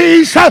my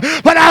peace,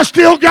 but I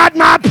still got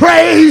my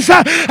praise,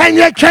 and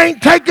you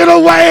can't take it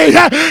away.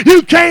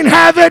 You can't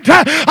have it.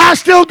 I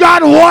still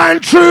got one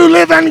true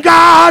living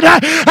God,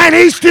 and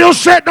he's still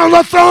sitting on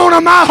the throne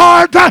of my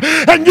heart,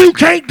 and you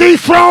can't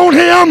dethrone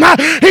him.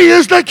 He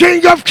is the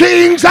King of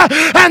Kings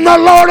and the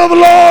Lord of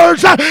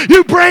Lords.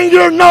 You bring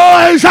your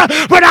noise,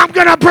 but I'm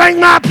going to bring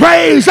my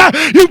praise.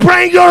 You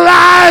bring your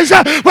lies,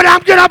 but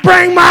I'm going to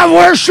bring my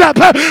worship.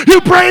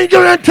 You bring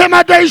your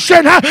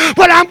intimidation,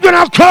 but I'm going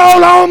to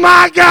call on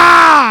my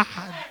God.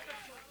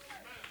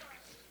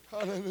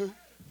 Hallelujah.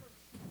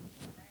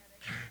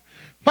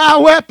 My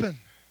weapon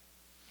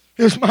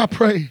is my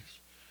praise.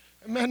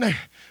 And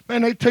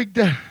they take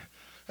that.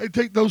 They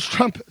take those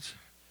trumpets.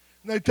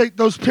 And they take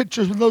those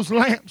pictures with those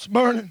lamps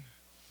burning.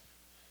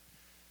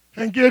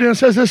 And Gideon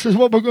says, this is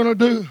what we're going to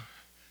do.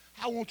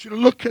 I want you to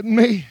look at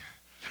me.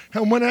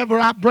 And whenever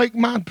I break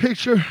my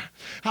picture,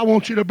 I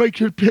want you to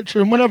break your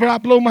picture. And whenever I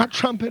blow my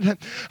trumpet,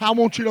 I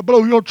want you to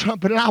blow your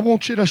trumpet. And I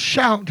want you to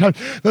shout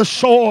the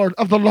sword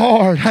of the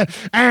Lord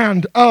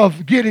and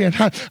of Gideon.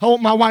 I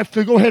want my wife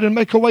to go ahead and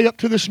make her way up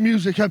to this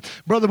music.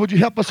 Brother, would you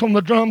help us on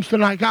the drums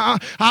tonight?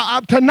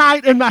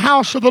 Tonight in the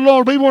house of the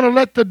Lord, we want to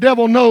let the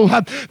devil know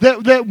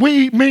that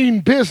we mean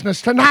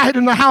business. Tonight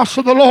in the house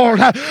of the Lord,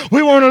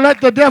 we want to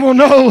let the devil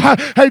know,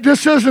 hey,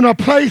 this isn't a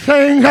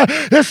plaything.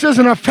 This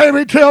isn't a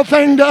fairy tale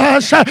thing to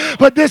us.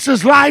 But this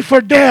is life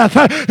or death.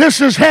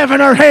 This is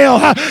heaven or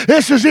hell.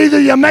 This is either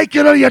you make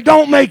it or you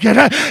don't make it.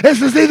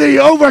 This is either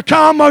you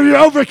overcome or you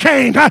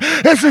overcame.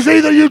 This is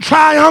either you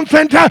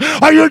triumphant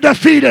or you're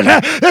defeated.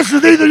 This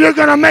is either you're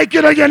going to make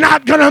it or you're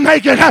not going to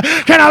make it.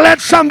 Can I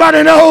let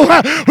somebody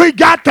know we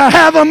got to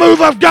have a move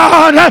of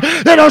God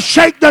that'll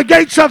shake the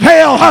gates of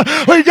hell.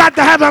 We got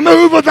to have a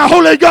move of the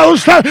Holy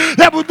Ghost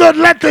that will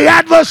let the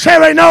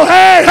adversary know,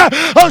 hey,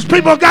 those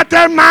people got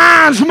their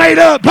minds made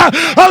up.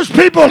 Those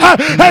people,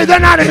 hey, they're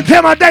not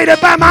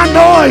intimidated by my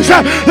noise.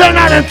 They're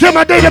not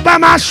intimidated by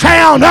my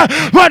sound.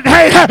 But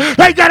hey,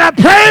 they got a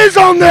praise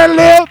on their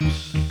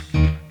lips.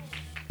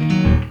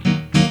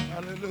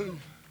 Hallelujah.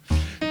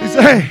 He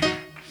said, hey,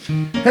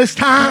 it's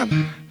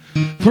time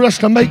for us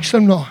to make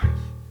some noise.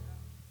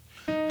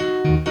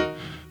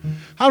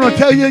 I'm going to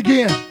tell you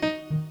again.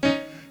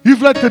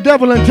 You've let the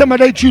devil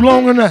intimidate you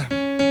long enough.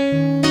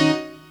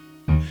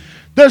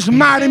 There's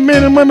mighty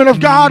men and women of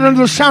God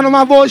under the sound of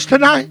my voice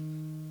tonight.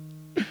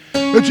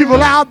 That you've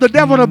allowed the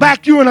devil to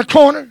back you in a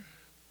corner.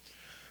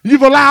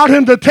 You've allowed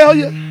him to tell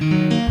you,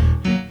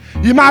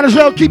 you might as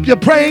well keep your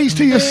praise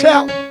to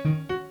yourself.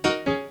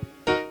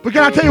 But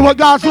can I tell you what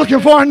God's looking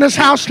for in this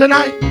house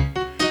tonight?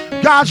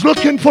 God's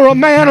looking for a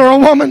man or a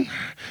woman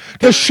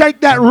to shake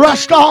that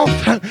rust off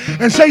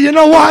and say, you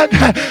know what?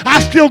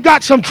 I still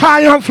got some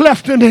triumph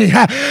left in me.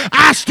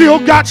 I still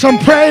got some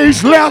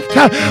praise left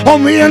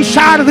on the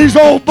inside of these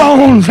old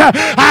bones.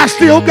 I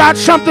still got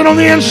something on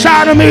the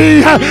inside of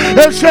me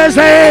that says,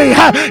 hey,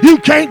 you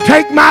can't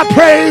take my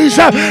praise.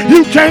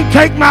 You can't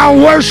take my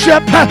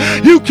worship.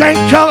 You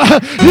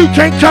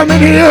can't come in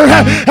here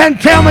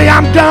and tell me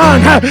I'm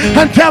done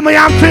and tell me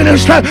I'm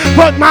finished.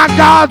 But my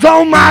God's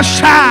on my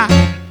side.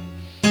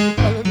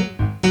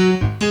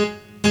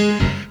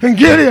 And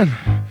Gideon,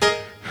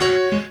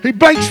 he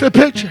breaks the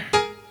picture.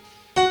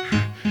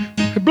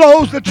 He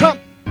blows the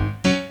trumpet.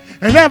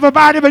 And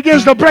everybody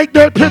begins to break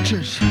their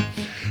pictures.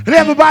 And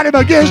everybody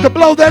begins to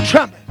blow their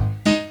trumpet.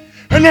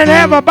 And then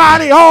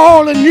everybody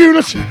all in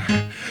unison,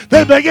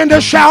 they begin to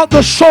shout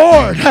the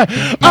sword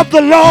of the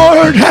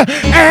Lord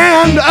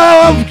and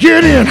of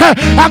Gideon.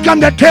 I come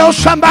to tell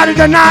somebody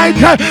tonight,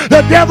 the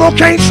devil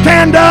can't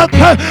stand up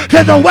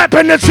to the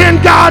weapon that's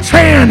in God's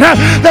hand.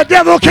 The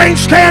devil can't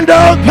stand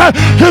up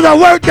to the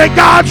work that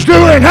God's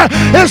doing.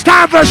 It's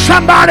time for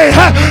somebody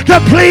to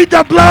plead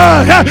the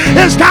blood.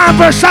 It's time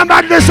for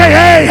somebody to say,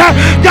 hey,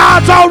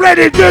 God's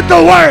already did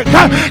the work.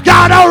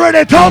 God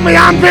already told me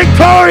I'm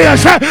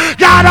victorious.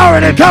 God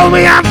already told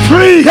me I'm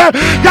free.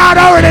 God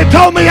already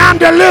told me I'm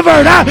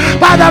delivered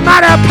by the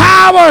mighty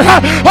power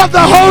of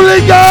the Holy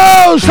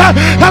Ghost.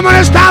 And when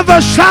it's time for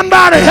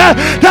somebody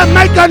to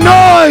make a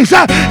noise,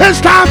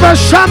 it's time for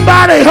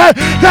somebody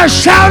to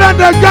shout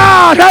unto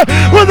God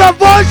with a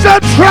voice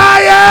of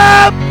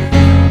triumph.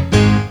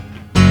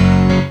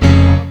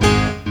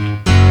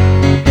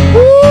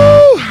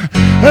 Woo!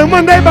 And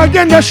when they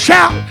begin to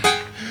shout,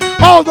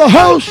 all the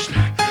host,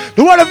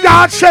 the Word of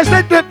God says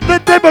that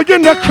they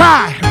begin to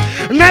cry.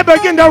 and they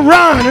begin to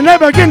run, and they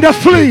begin to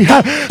flee.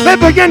 They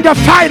begin to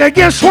fight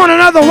against one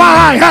another.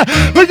 Why?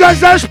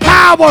 Because there's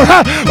power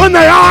when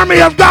the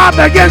army of God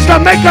begins to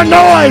make a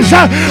noise.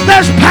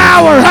 There's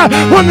power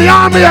when the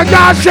army of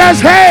God says,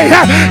 hey,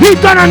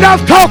 you've done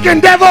enough talking,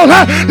 devil.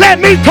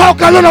 Let me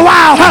talk a little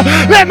while.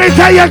 Let me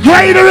tell you,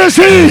 greater is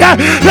he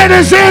that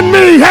is in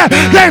me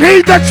than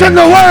he that's in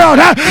the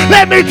world.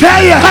 Let me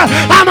tell you,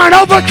 I'm an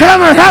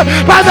overcomer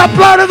by the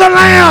blood of the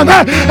Lamb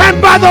and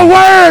by the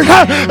word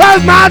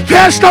of my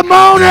testimony.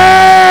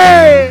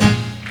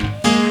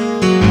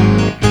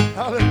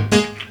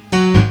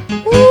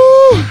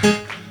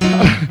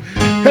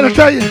 Can I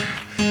tell you,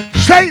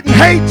 Satan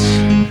hates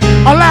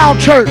a loud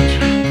church,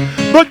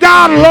 but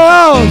God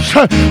loves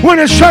when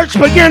his church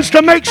begins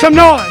to make some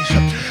noise.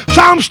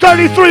 Psalms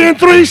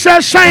 33:3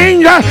 says,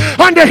 sing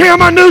unto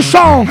him a new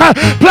song.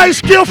 Play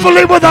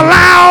skillfully with a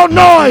loud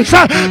noise.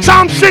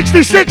 Psalm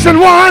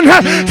 66:1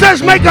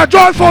 says, make a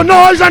joyful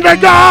noise unto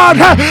God,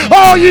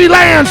 all ye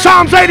lands.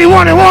 Psalms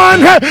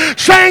 81:1,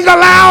 sing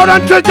aloud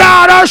unto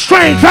God our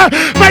strength.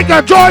 Make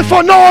a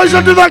joyful noise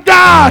unto the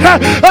God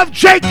of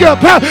Jacob.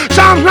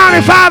 Psalms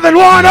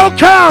 95:1, oh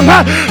come,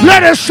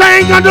 let us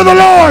sing unto the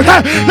Lord.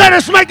 Let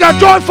us make a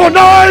joyful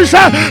noise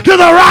to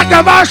the rock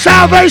of our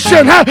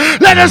salvation.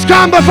 Let us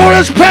come before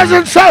his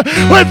presence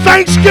with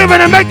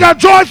thanksgiving and make a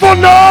joyful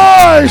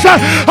noise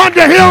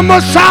unto him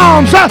with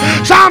psalms.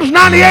 Psalms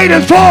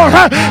 98:4,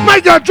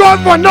 make a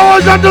joyful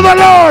noise unto the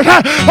Lord.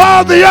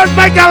 All the earth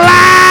make a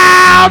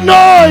loud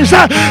noise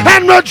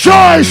and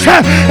rejoice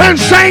and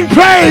sing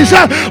praise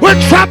with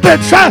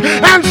trumpets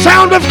and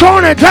sound of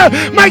cornet.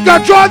 Make a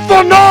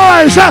joyful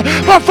noise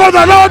before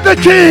the Lord the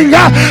King.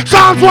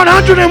 Psalms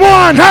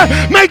 101,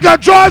 make a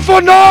joyful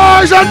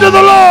noise unto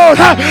the Lord,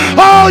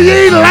 all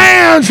ye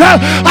lands.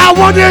 I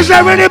wonder, is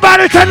there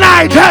anybody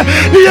tonight?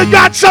 You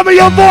got some of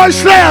your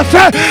voice left.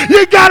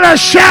 You got a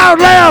shout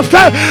left.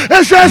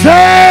 It says,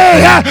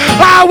 hey,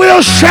 I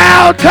will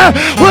shout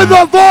with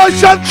a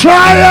voice of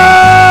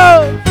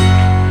triumph.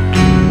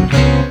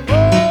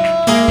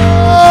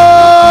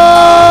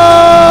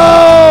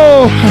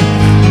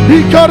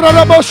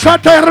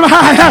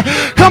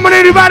 Come on,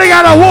 anybody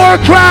got a war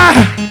cry?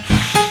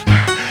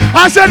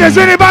 I said, does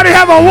anybody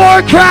have a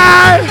war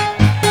cry?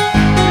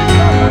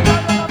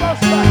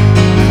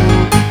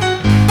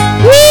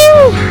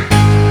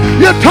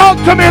 You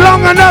talked to me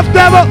long enough,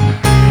 devil.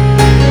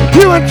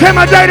 You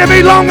intimidated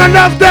me long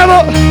enough,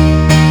 devil.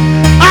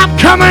 I'm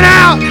coming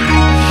out.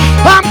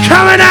 I'm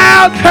coming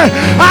out.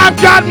 I've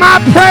got my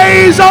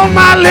praise on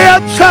my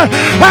lips.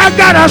 I've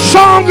got a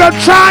song of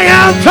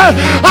triumph.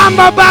 I'm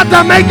about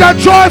to make a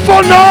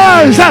joyful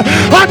noise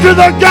unto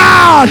the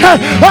God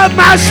of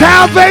my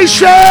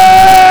salvation.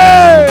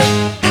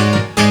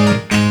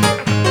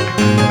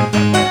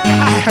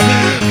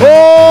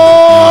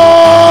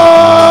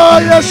 Oh,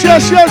 yes.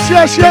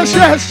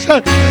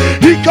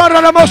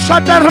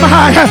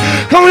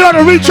 Come, we ought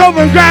to reach over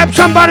and grab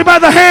somebody by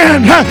the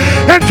hand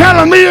and tell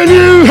them, me and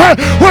you,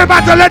 we're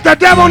about to let the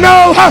devil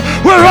know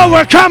we're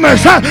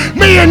overcomers.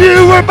 Me and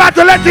you, we're about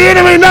to let the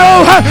enemy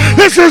know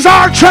this is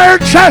our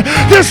church.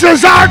 This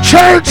is our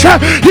church.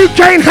 You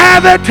can't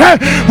have it.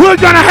 We're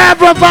going to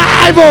have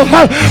revival.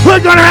 We're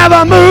going to have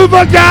a move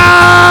of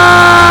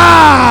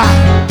God.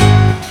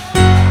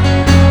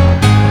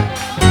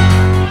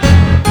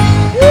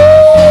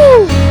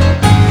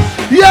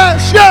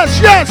 Yes.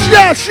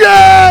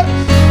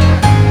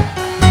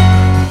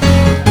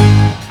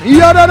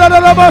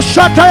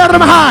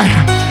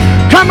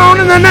 Come on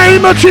in the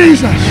name of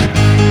Jesus.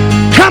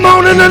 Come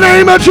on in the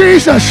name of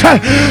Jesus.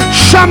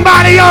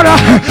 Somebody ought to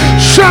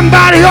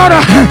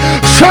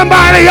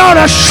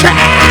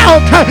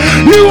shout.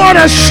 You ought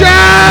to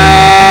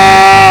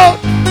shout.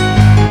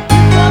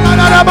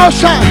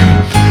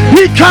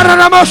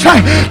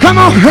 Come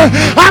on,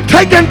 I'm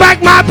taking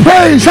back my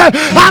praise.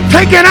 I'm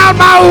taking out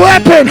my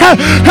weapon.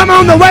 Come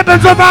on, the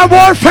weapons of our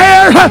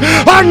warfare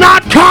are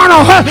not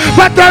carnal,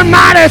 but they're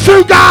mighty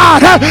through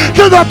God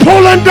to the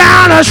pulling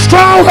down of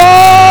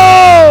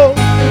strongholds.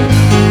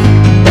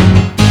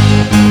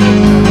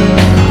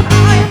 I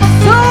am a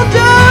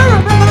soldier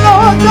in the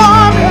Lord's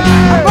army.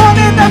 I'm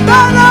running the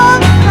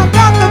battle, and I've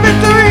got the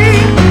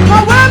victory.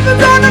 My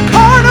weapons are not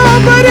carnal,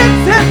 but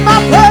it's in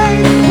my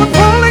praise. We're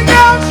pulling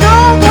down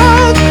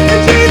strongholds in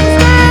Jesus'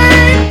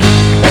 name.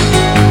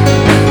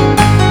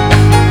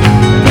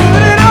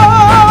 Put it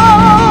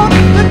on,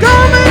 the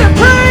garment of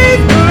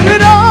praise. Put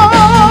it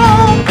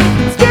on,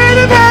 instead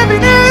of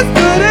heaviness.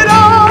 Put it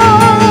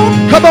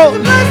on. Come on. The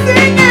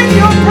blessing in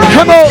your praise.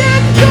 Come on.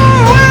 It's your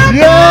weapon.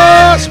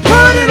 Yes.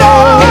 Put it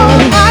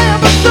on. I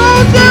am a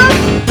soldier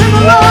in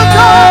the Lord's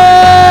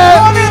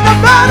army. In the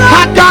battle,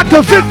 I got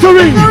the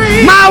victory.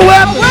 My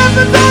weapon,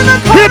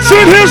 it's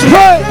in his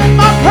praise.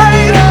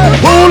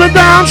 Pulling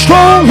down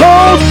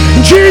strongholds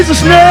in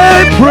Jesus'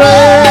 name.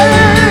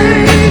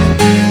 Praise.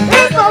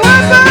 It's my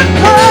weapon,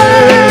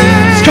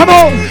 praise. Come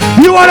on.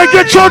 You ought to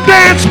get your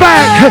dance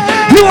back.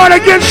 You ought to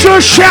get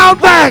your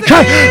shout back.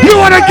 You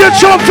ought to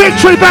get your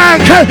victory back.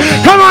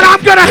 Come on,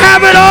 I'm going to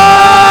have it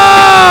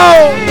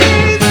all.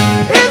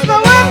 It's my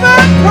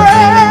weapon,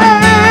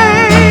 praise.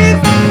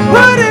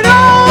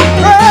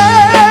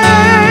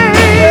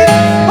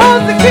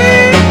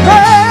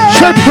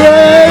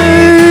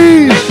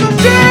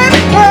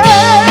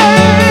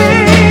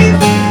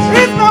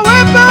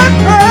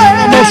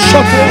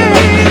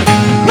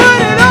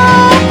 Put it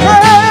on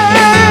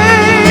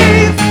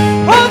praise.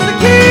 Hold the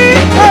key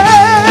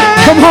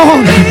praise.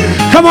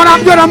 Come on,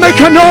 I'm going to make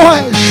a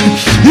noise.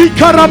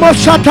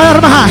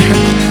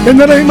 In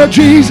the name of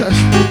Jesus.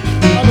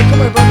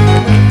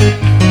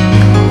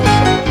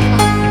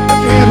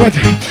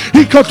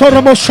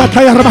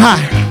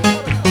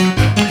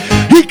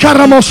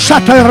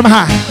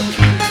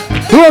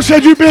 The Lord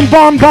said, you've been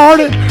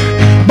bombarded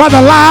by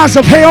the lies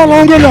of hell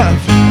long enough.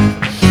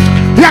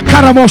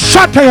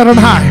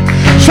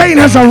 Satan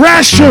has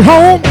harassed your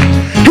home.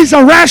 He's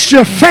harassed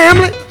your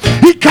family.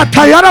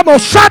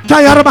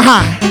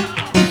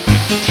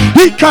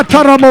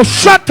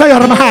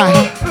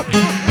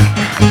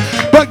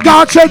 But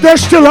God said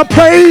there's still a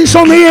praise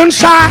on the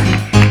inside.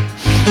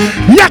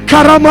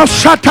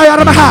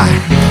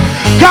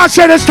 God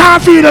said it's time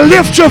for you to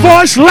lift your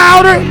voice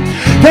louder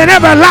than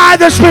every lie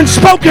that's been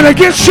spoken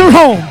against your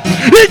home.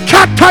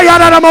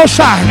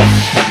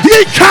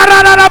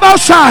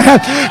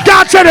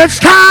 God said it's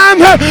time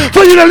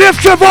for you to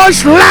lift your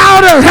voice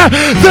louder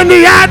than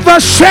the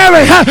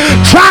adversary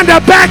trying to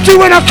back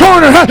you in a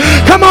corner.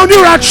 Come on,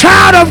 you're a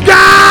child of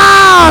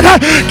God.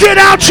 Get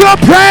out your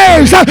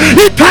praise. In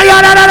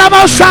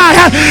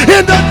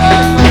the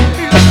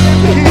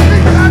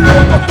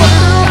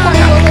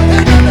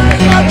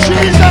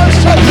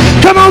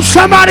Come on,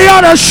 somebody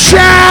ought to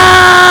shout.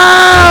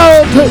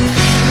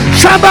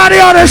 Somebody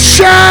ought to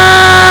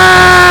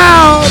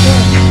shout.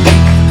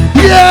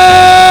 Yes.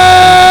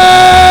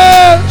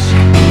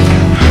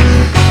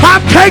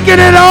 I'm taking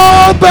it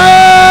all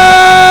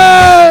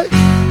back.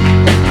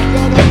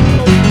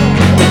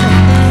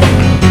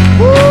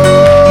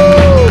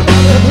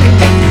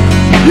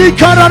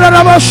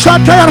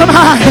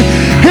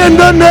 In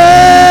the name.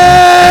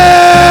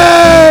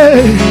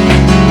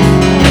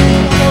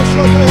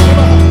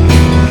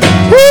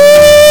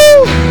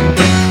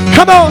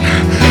 Come on.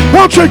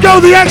 Won't you go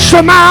the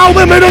extra mile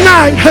with me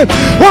tonight?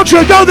 Won't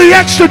you go the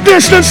extra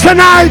distance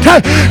tonight?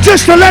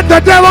 Just to let the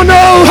devil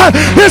know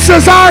this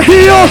is our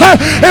hill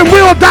and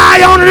we'll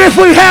die on it if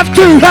we have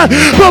to.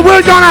 But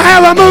we're going to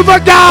have a move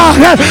of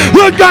God.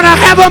 We're going to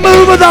have a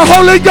move of the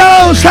Holy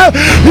Ghost.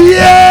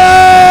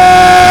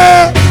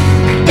 Yeah.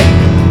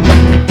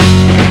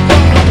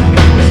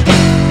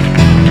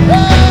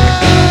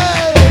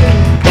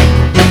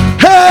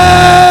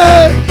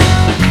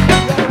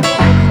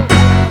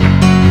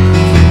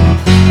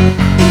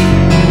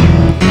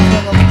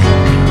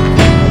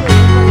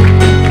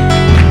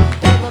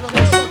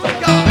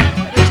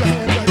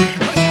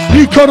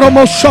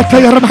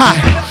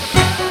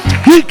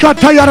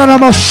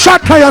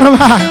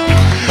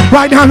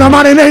 Right now in the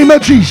mighty name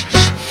of Jesus.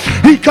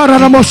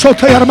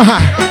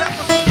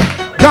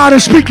 God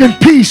is speaking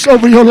peace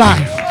over your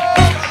life.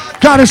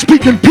 God is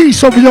speaking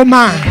peace over your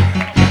mind.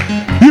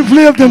 You've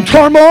lived in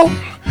turmoil.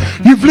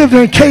 You've lived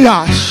in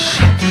chaos.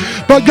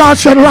 But God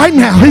said right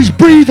now, He's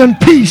breathing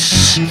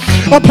peace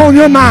upon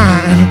your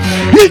mind.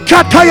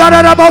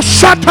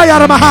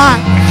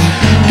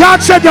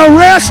 God said to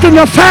rest in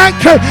the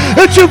fact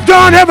that you've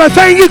done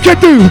everything you could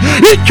do.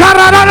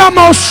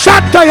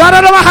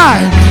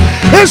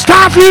 It's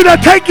time for you to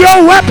take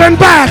your weapon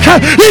back.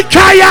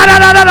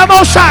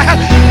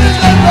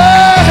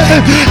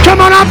 Come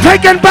on, I'm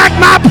taking back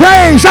my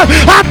praise.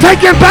 I'm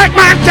taking back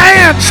my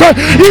dance.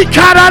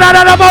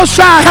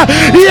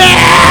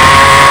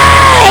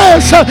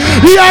 Yes.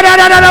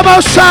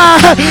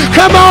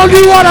 Come on,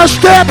 you want to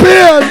step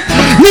in.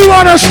 You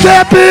want to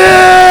step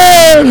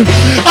in.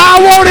 I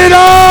want it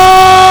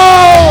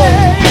all.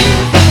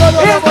 It's a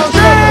great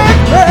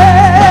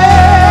praise.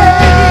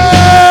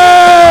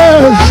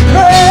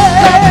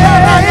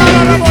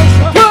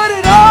 Put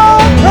it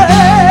on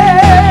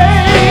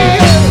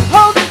praise.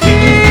 Hold the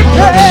key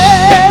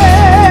praise.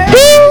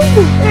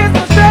 It's a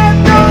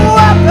strength, no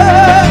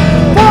weapon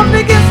formed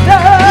against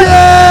us.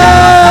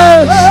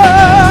 Yes.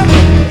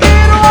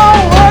 It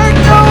won't work,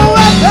 no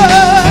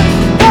weapon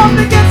formed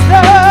against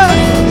us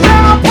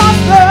shall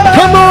prosper.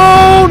 Come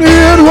on,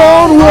 it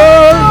won't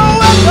work.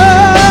 No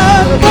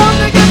weapon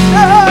formed against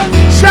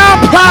us Shall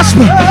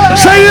prosper.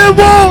 Say it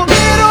won't.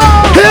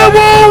 It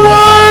won't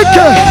work.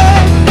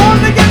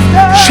 formed against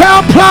us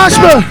Shall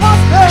prosper.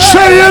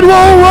 Say it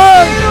won't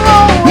work.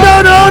 No,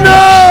 no,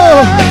 no.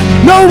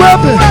 No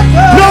weapon.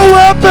 No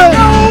weapon.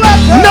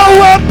 No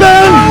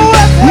weapon.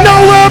 No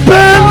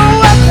weapon.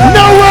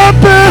 No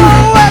weapon.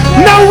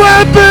 No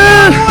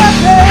weapon.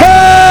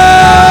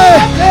 Hey.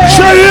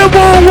 Say it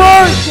won't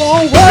work.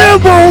 It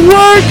won't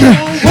work.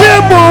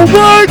 It won't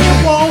work.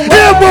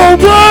 It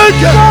won't work.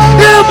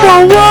 It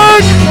won't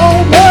work.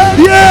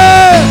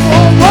 Yeah.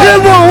 It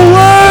won't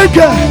work.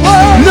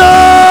 No.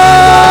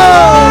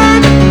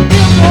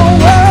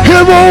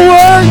 It won't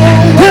work.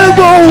 It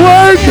won't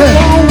work.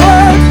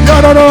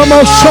 God,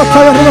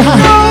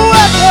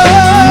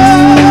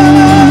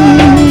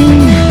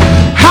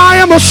 I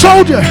am a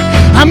soldier.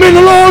 I'm in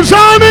the Lord's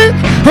army.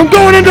 I'm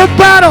going into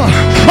battle.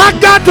 I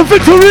got the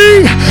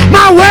victory.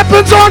 My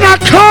weapons are not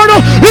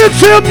carnal.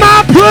 It's in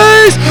my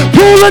praise.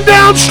 Pulling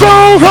down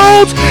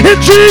strongholds in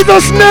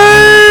Jesus'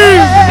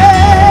 name.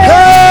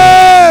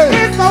 Hey.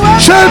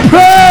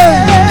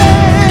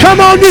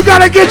 on, you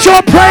got to get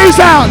your praise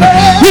out.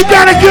 You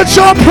got to get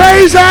your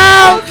praise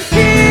out.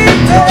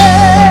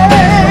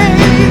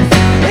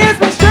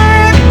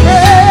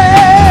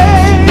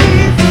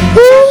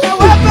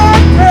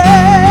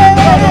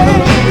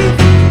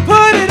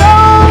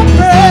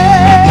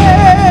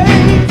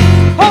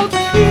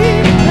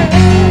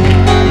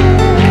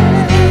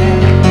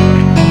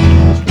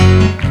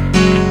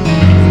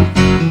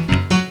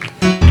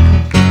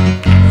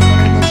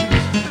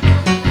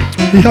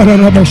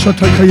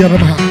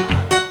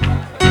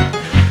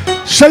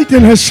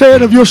 Satan has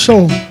said of your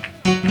soul,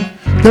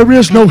 there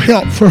is no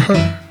help for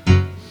her.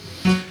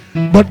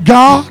 But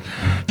God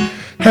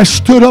has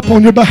stood up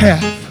on your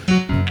behalf.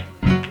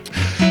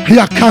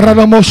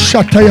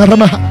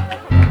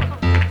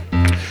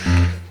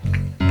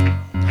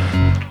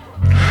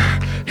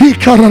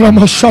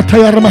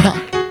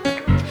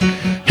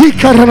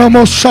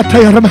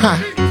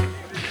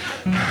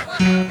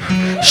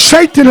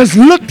 Satan has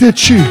looked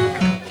at you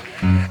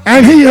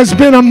and he has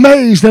been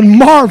amazed and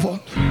marveled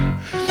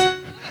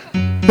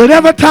that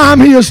every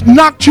time he has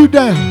knocked you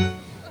down,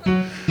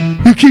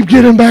 you keep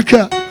getting back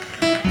up.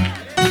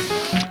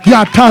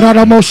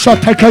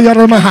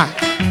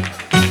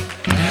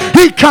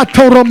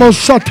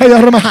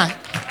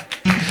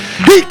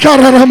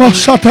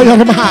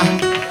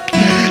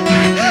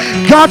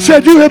 God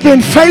said, you have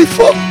been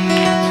faithful.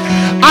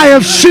 I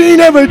have seen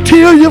every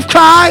tear you've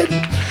cried.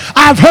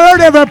 I've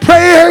heard every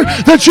prayer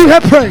that you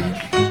have prayed.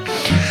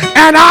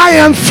 And I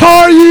am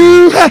for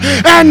you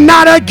and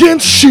not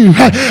against you.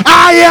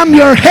 I am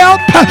your help.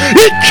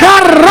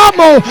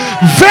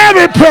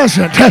 Very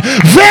present,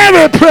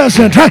 very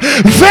present,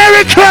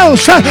 very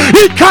close. In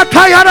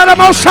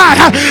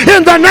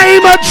the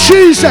name of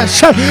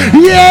Jesus.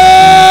 Yes.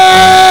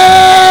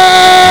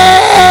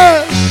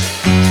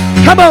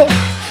 Come on,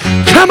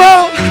 come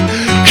on,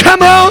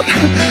 come on,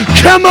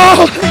 come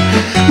on.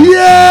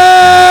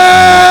 Yeah.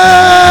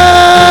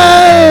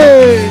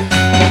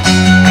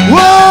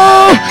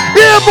 Whoa.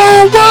 It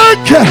won't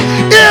work.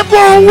 It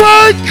won't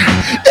work.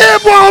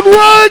 It won't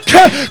work.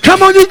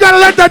 Come on, you got to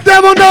let the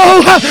devil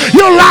know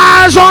your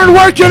lies aren't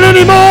working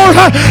anymore.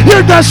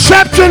 Your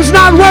deception's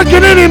not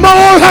working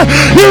anymore.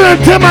 Your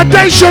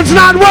intimidation's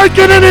not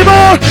working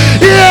anymore.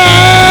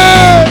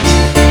 Yeah.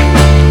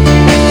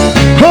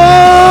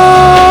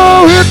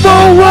 Oh, it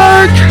won't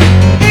work.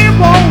 It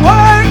won't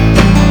work.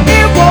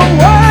 It won't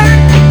work.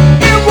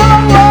 It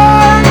won't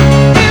work.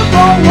 It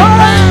won't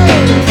work.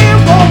 It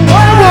won't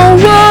work. It won't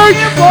work.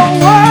 It won't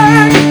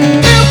work.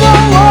 It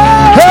won't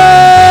work. Hey.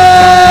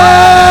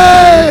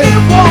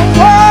 It won't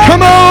work.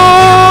 Come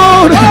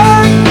on.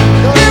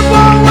 It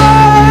won't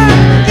work.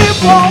 It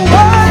won't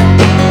work.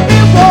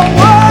 It won't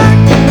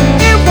work.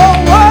 It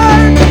won't work. It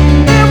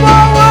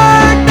won't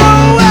work. No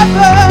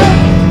weapon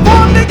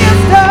formed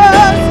against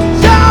us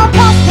shall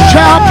prosper.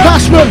 Shall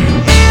prosper.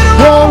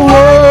 Won't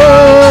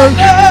work.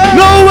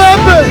 No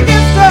weapon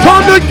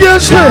formed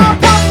against me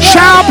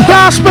shall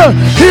prosper.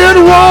 It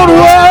won't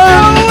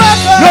work.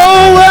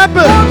 No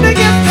weapon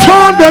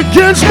formed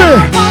against me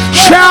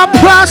shall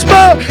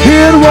prosper.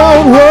 It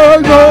won't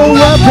work. No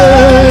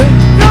weapon.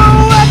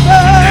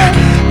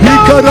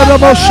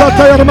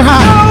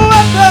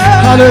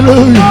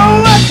 Hallelujah.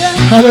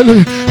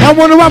 Hallelujah. I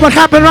wonder what would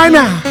happen right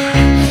now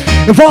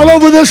if all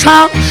over this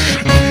house,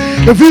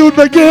 if you would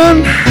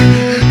begin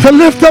to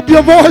lift up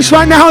your voice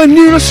right now in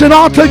unison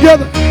all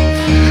together.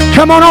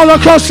 Come on, all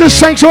across this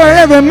sanctuary,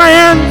 every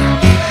man,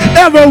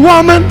 every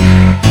woman.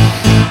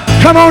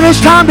 Come on,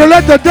 it's time to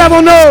let the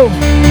devil know.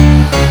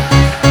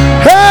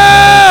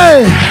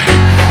 Hey!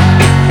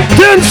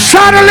 Then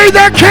suddenly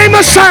there came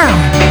a sound.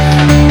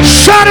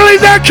 Suddenly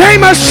there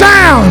came a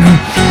sound.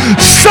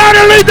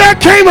 Suddenly there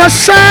came a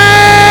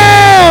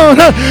sound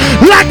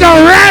like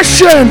a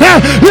rushing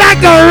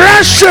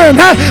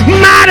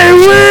mighty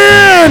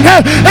wind,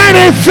 and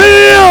it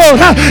filled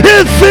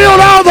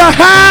all the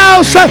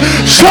house.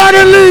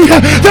 Suddenly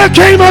there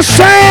came a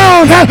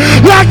sound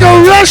like a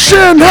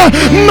rushing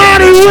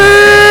mighty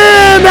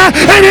wind,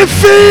 and it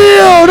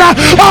filled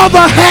all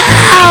the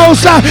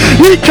house.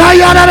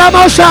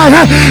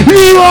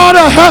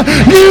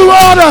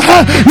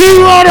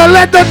 You ought to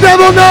let the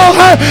devil know.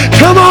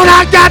 Come on,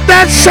 I got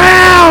that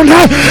sound.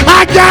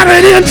 I got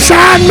it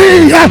inside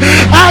me.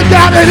 I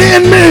got it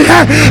in me.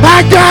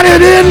 I got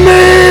it in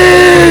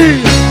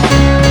me.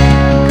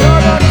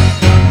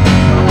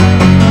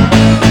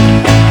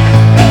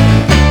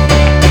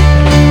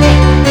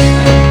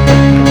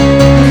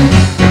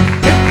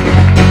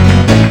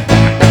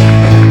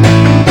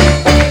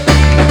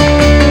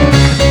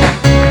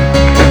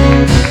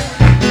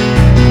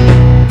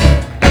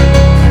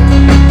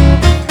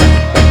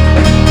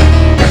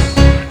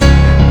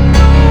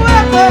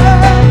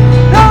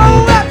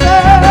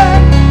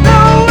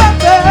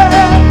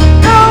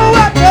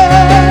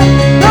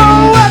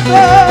 No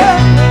weapon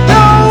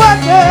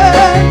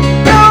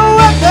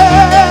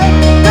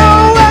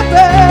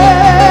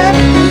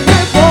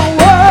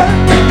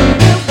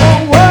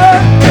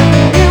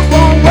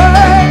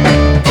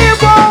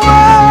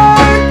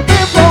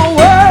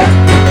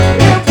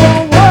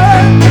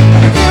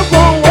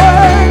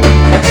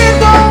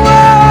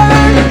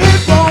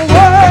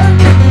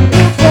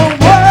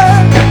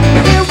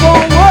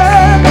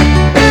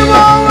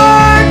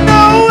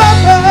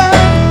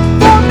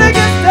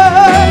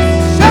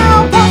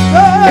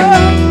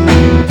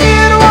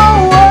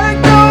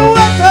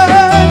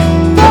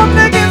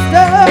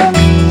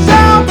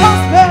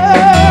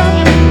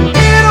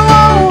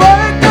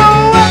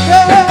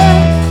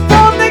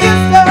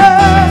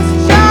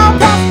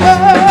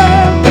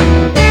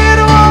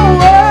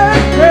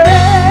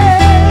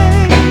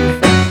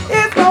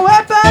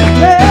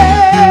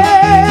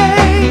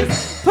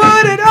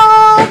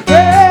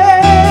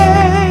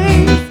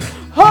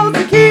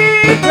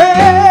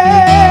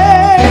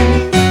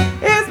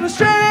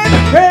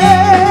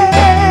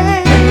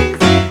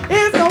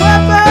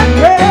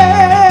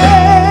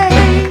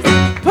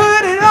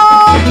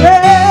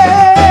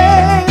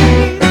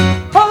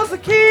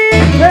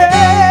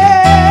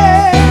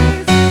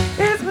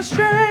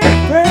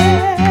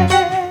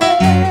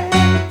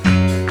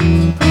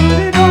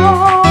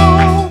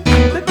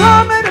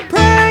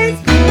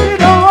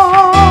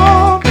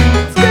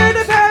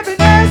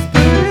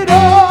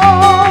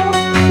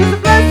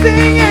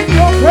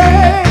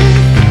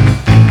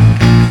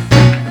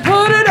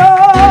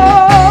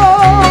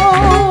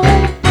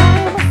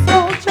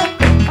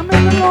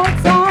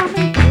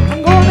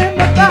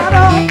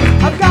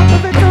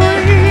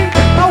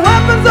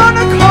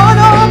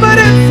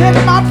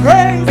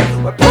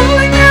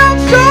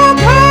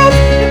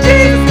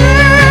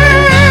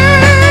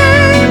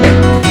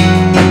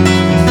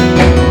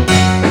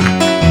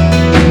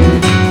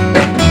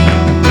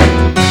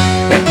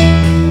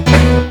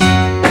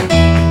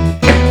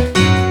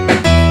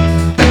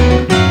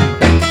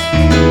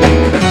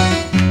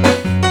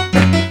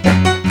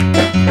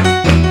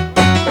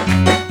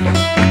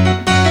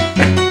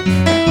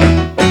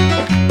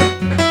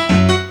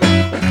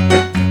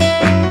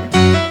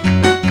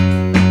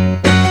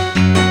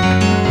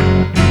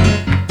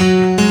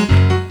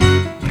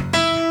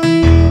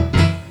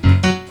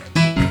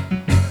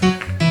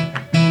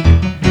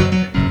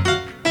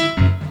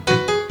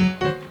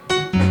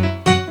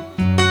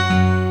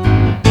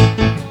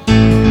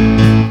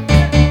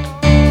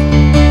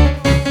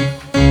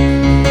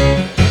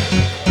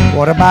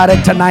about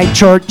it tonight,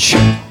 church?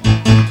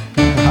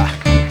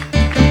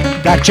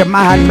 Got your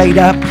mind made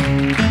up?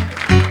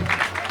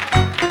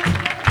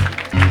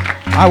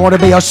 I want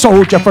to be a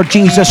soldier for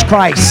Jesus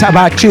Christ. How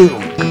about you?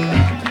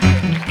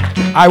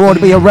 I want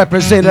to be a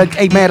representative,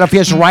 amen, of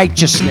His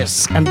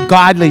righteousness and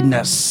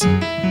godliness.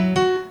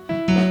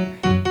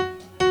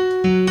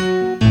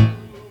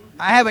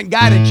 I haven't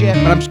got it yet,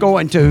 but I'm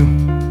going to.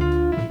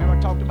 Remember I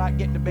talked about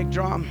getting the big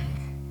drum?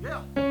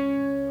 Yeah.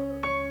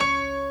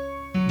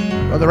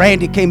 Brother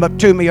Randy came up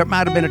to me, or it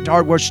might have been at the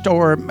hardware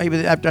store, maybe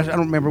after, I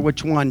don't remember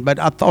which one, but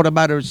I thought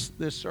about it as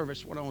this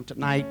service went on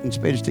tonight and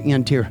it's the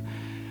end here.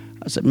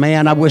 I said,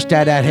 man, I wish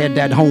Dad had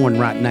that horn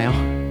right now.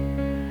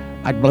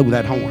 I'd blow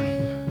that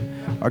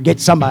horn. Or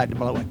get somebody to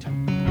blow it.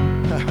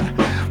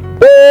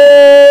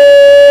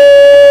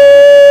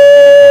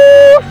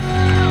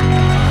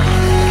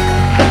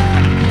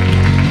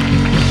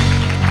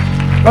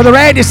 Brother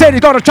Randy said he's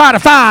going to try to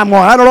find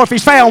one. I don't know if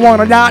he's found one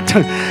or not.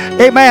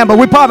 Amen. But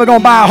we're probably going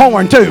to buy a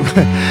horn too.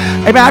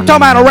 Amen. I'm talking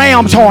about a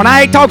ram's horn.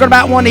 I ain't talking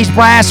about one of these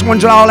brass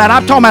ones and all that.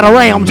 I'm talking about a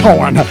ram's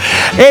horn.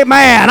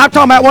 Amen. I'm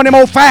talking about one of them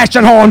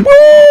old-fashioned horns.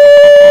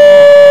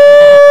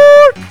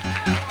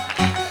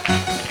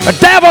 The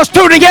devil's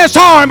tuning his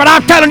horn, but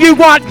I'm telling you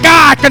what,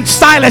 God can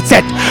silence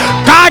it.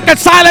 God can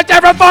silence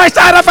every voice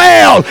out of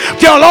hell.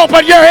 If you'll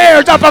open your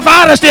ears up of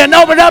honesty and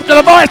open up to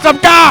the voice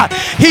of God.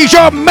 He's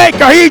your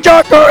maker. He's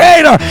your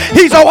creator.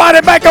 He's the one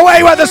that make a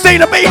way where there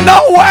seems to be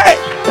no way.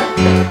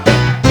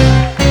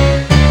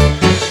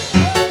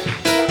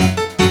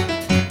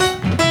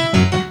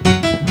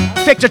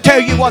 I'm fixing to tell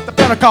you what the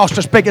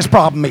Pentecostals' biggest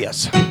problem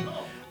is.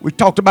 We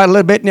talked about it a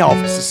little bit in the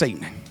office this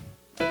evening.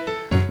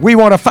 We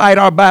want to fight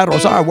our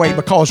battles our way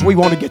because we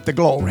want to get the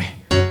glory.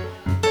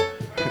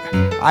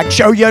 I can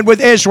show you with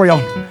Israel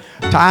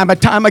time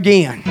and time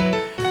again.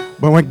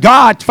 But when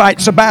God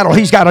fights a battle,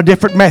 He's got a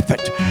different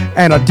method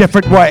and a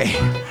different way.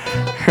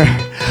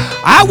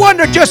 I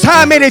wonder just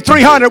how many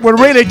 300 were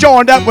really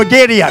joined up with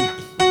Gideon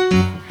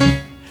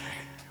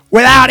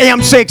without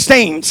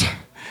M16s,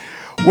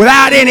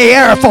 without any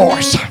Air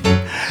Force,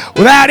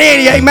 without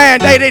any, amen,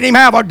 they didn't even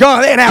have a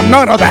gun. They didn't have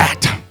none of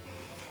that.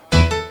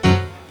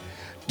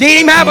 Didn't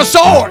even have a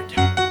sword.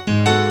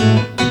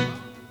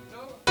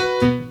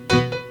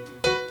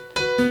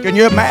 Can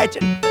you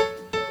imagine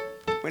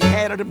when he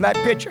handed him that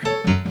picture?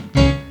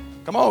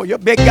 Come on, you're a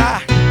big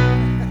guy.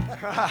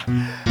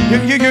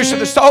 You're used to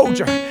the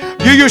soldier.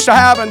 You're used to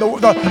having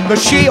the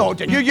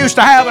shield, and you're used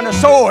to having a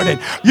sword,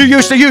 and you're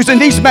used to using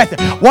these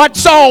methods. What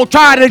Saul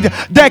tried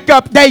to deck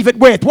up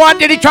David with? What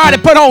did he try to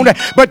put on there?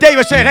 But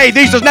David said, hey,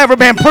 these has never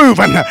been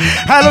proven.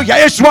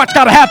 Hallelujah. This is what's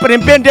got to happen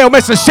in Bendale,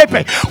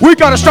 Mississippi. We've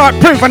got to start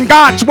proving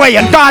God's way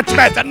and God's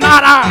method,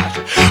 not ours.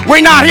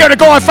 We're not here to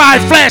glorify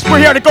flesh. We're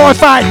here to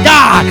glorify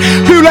God.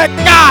 You let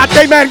God,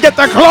 amen, get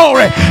the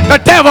glory.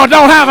 The devil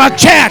don't have a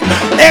chance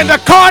in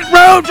the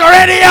courtrooms or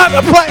any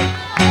other place.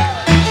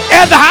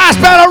 In the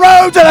hospital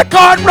roads, in the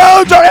court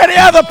roads, or any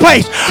other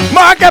place.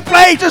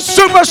 Marketplaces,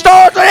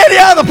 superstores, or any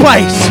other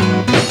place.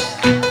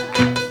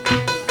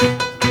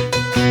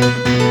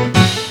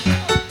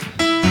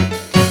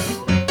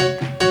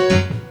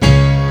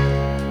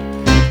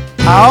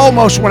 I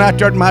almost went out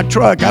there in my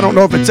truck. I don't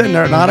know if it's in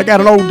there or not. I got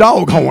an old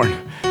dog horn.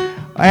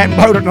 I hadn't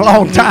blowed it in a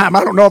long time.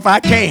 I don't know if I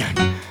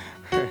can.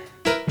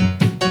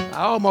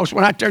 I almost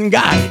went out there and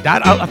got it.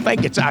 I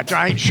think it's out there.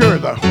 I ain't sure,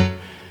 though.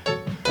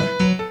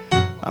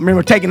 I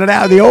remember taking it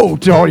out of the old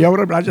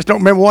Toyota, but I just don't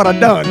remember what I'd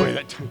done with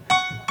it.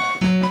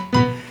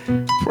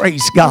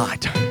 Praise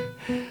God.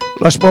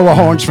 Let's blow our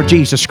horns for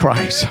Jesus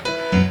Christ.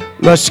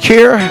 Let's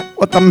hear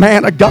what the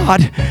man of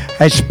God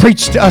has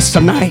preached to us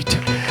tonight.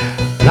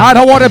 And I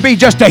don't want to be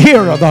just a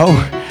hearer, though.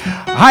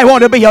 I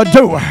want to be a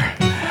doer.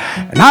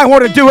 And I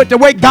want to do it the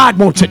way God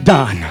wants it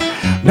done.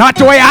 Not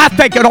the way I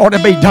think it ought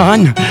to be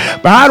done.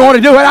 But I don't want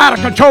to do it out of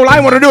control. I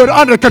want to do it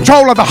under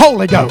control of the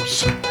Holy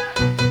Ghost.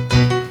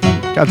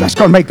 Because that's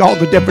going to make all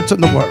the difference in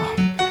the world.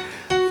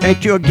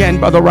 Thank you again,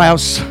 Brother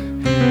Rouse.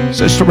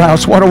 Sister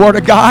Rouse, what a word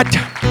of God.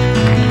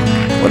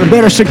 What a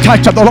ministering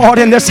touch of the Lord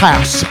in this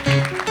house.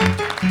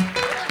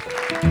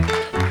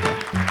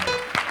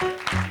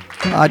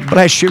 God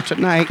bless you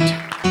tonight.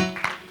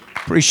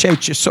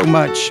 Appreciate you so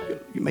much.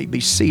 You may be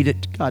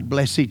seated. God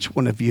bless each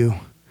one of you.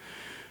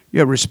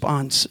 Your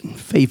response and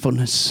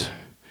faithfulness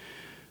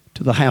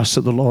to the house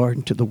of the Lord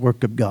and to the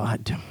work of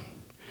God.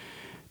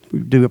 We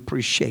do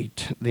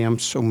appreciate them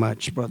so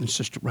much, Brother and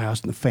Sister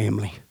Rouse and the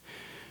family.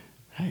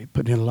 They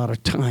put in a lot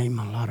of time,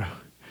 a lot of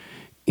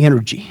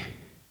energy.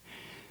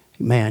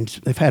 Man,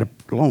 they've had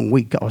a long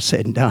week, all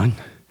said and done.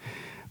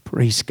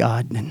 Praise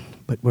God.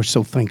 But we're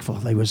so thankful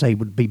they was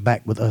able to be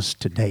back with us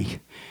today.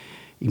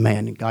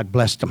 Amen. And God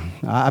blessed them.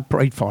 I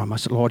prayed for them. I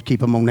said, Lord, keep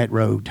them on that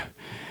road.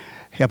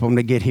 Help them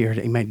to get here.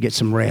 Amen. Get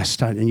some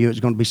rest. I knew it was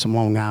going to be some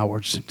long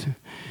hours.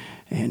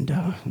 And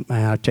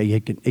man, I tell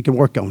you, it can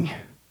work on you.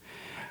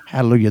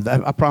 Hallelujah.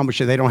 I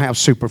promise you, they don't have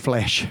super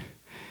flesh.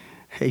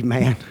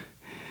 Amen.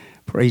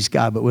 Praise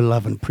God, but we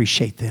love and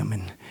appreciate them.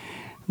 And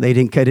they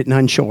didn't cut it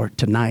none short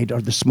tonight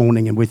or this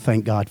morning, and we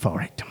thank God for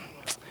it.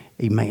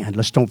 Amen.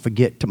 Let's don't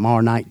forget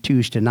tomorrow night,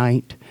 Tuesday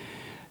night,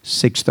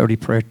 6:30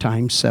 prayer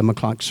time, 7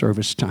 o'clock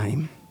service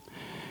time.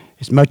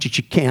 As much as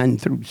you can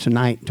through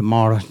tonight,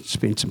 tomorrow,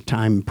 spend some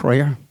time in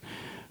prayer.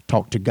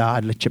 Talk to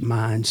God. Let your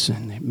minds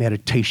and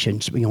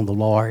meditations be on the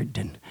Lord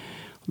and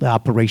the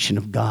operation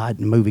of God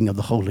and moving of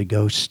the Holy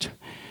Ghost.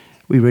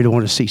 We really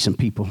want to see some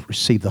people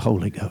receive the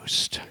Holy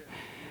Ghost.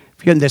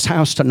 If you're in this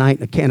house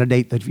tonight, a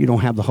candidate that if you don't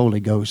have the Holy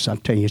Ghost, I'm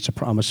telling you, it's a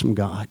promise from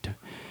God.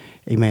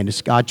 Amen.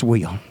 It's God's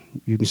will.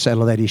 You can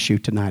settle that issue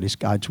tonight. It's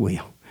God's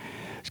will.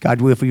 It's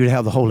God's will for you to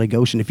have the Holy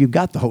Ghost. And if you've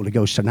got the Holy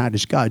Ghost tonight,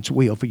 it's God's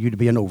will for you to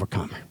be an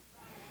overcomer.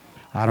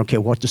 I don't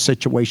care what the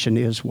situation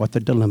is, what the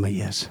dilemma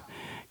is.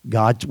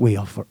 God's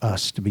will for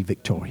us to be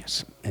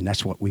victorious. And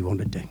that's what we want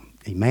to do.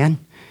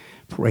 Amen.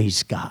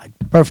 Praise God.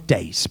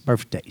 Birthdays.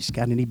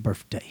 Got any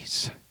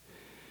birthdays?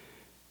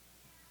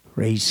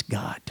 Praise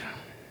God.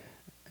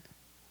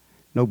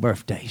 No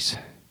birthdays.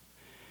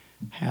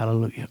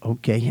 Hallelujah.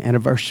 Okay,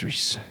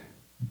 anniversaries.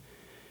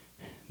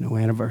 No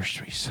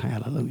anniversaries.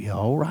 Hallelujah.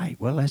 All right.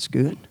 Well, that's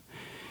good.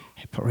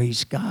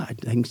 Praise God.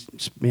 They can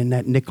spend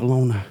that nickel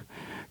on a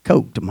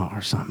Coke tomorrow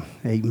or something.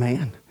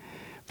 Amen.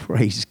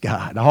 Praise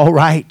God. All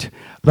right.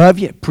 Love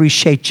you.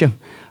 Appreciate you.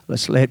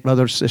 Let's let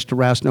Brother and Sister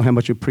Rouse know how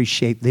much we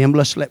appreciate them.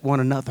 Let's let one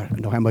another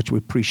know how much we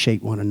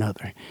appreciate one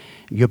another.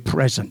 Your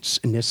presence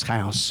in this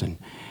house. And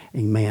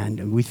amen.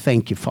 And we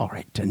thank you for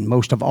it. And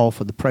most of all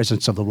for the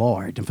presence of the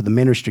Lord and for the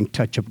ministering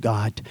touch of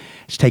God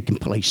that's taking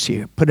place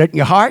here. Put it in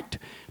your heart.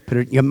 Put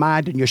it in your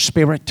mind and your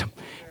spirit.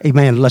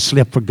 Amen. Let's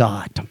live for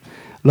God.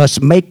 Let's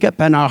make up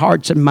in our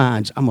hearts and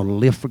minds, I'm going to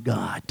live for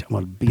God. I'm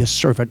going to be a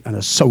servant and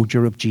a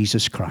soldier of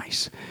Jesus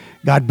Christ.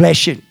 God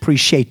bless you.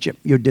 Appreciate you.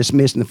 You're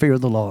dismissed in the fear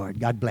of the Lord.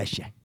 God bless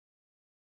you.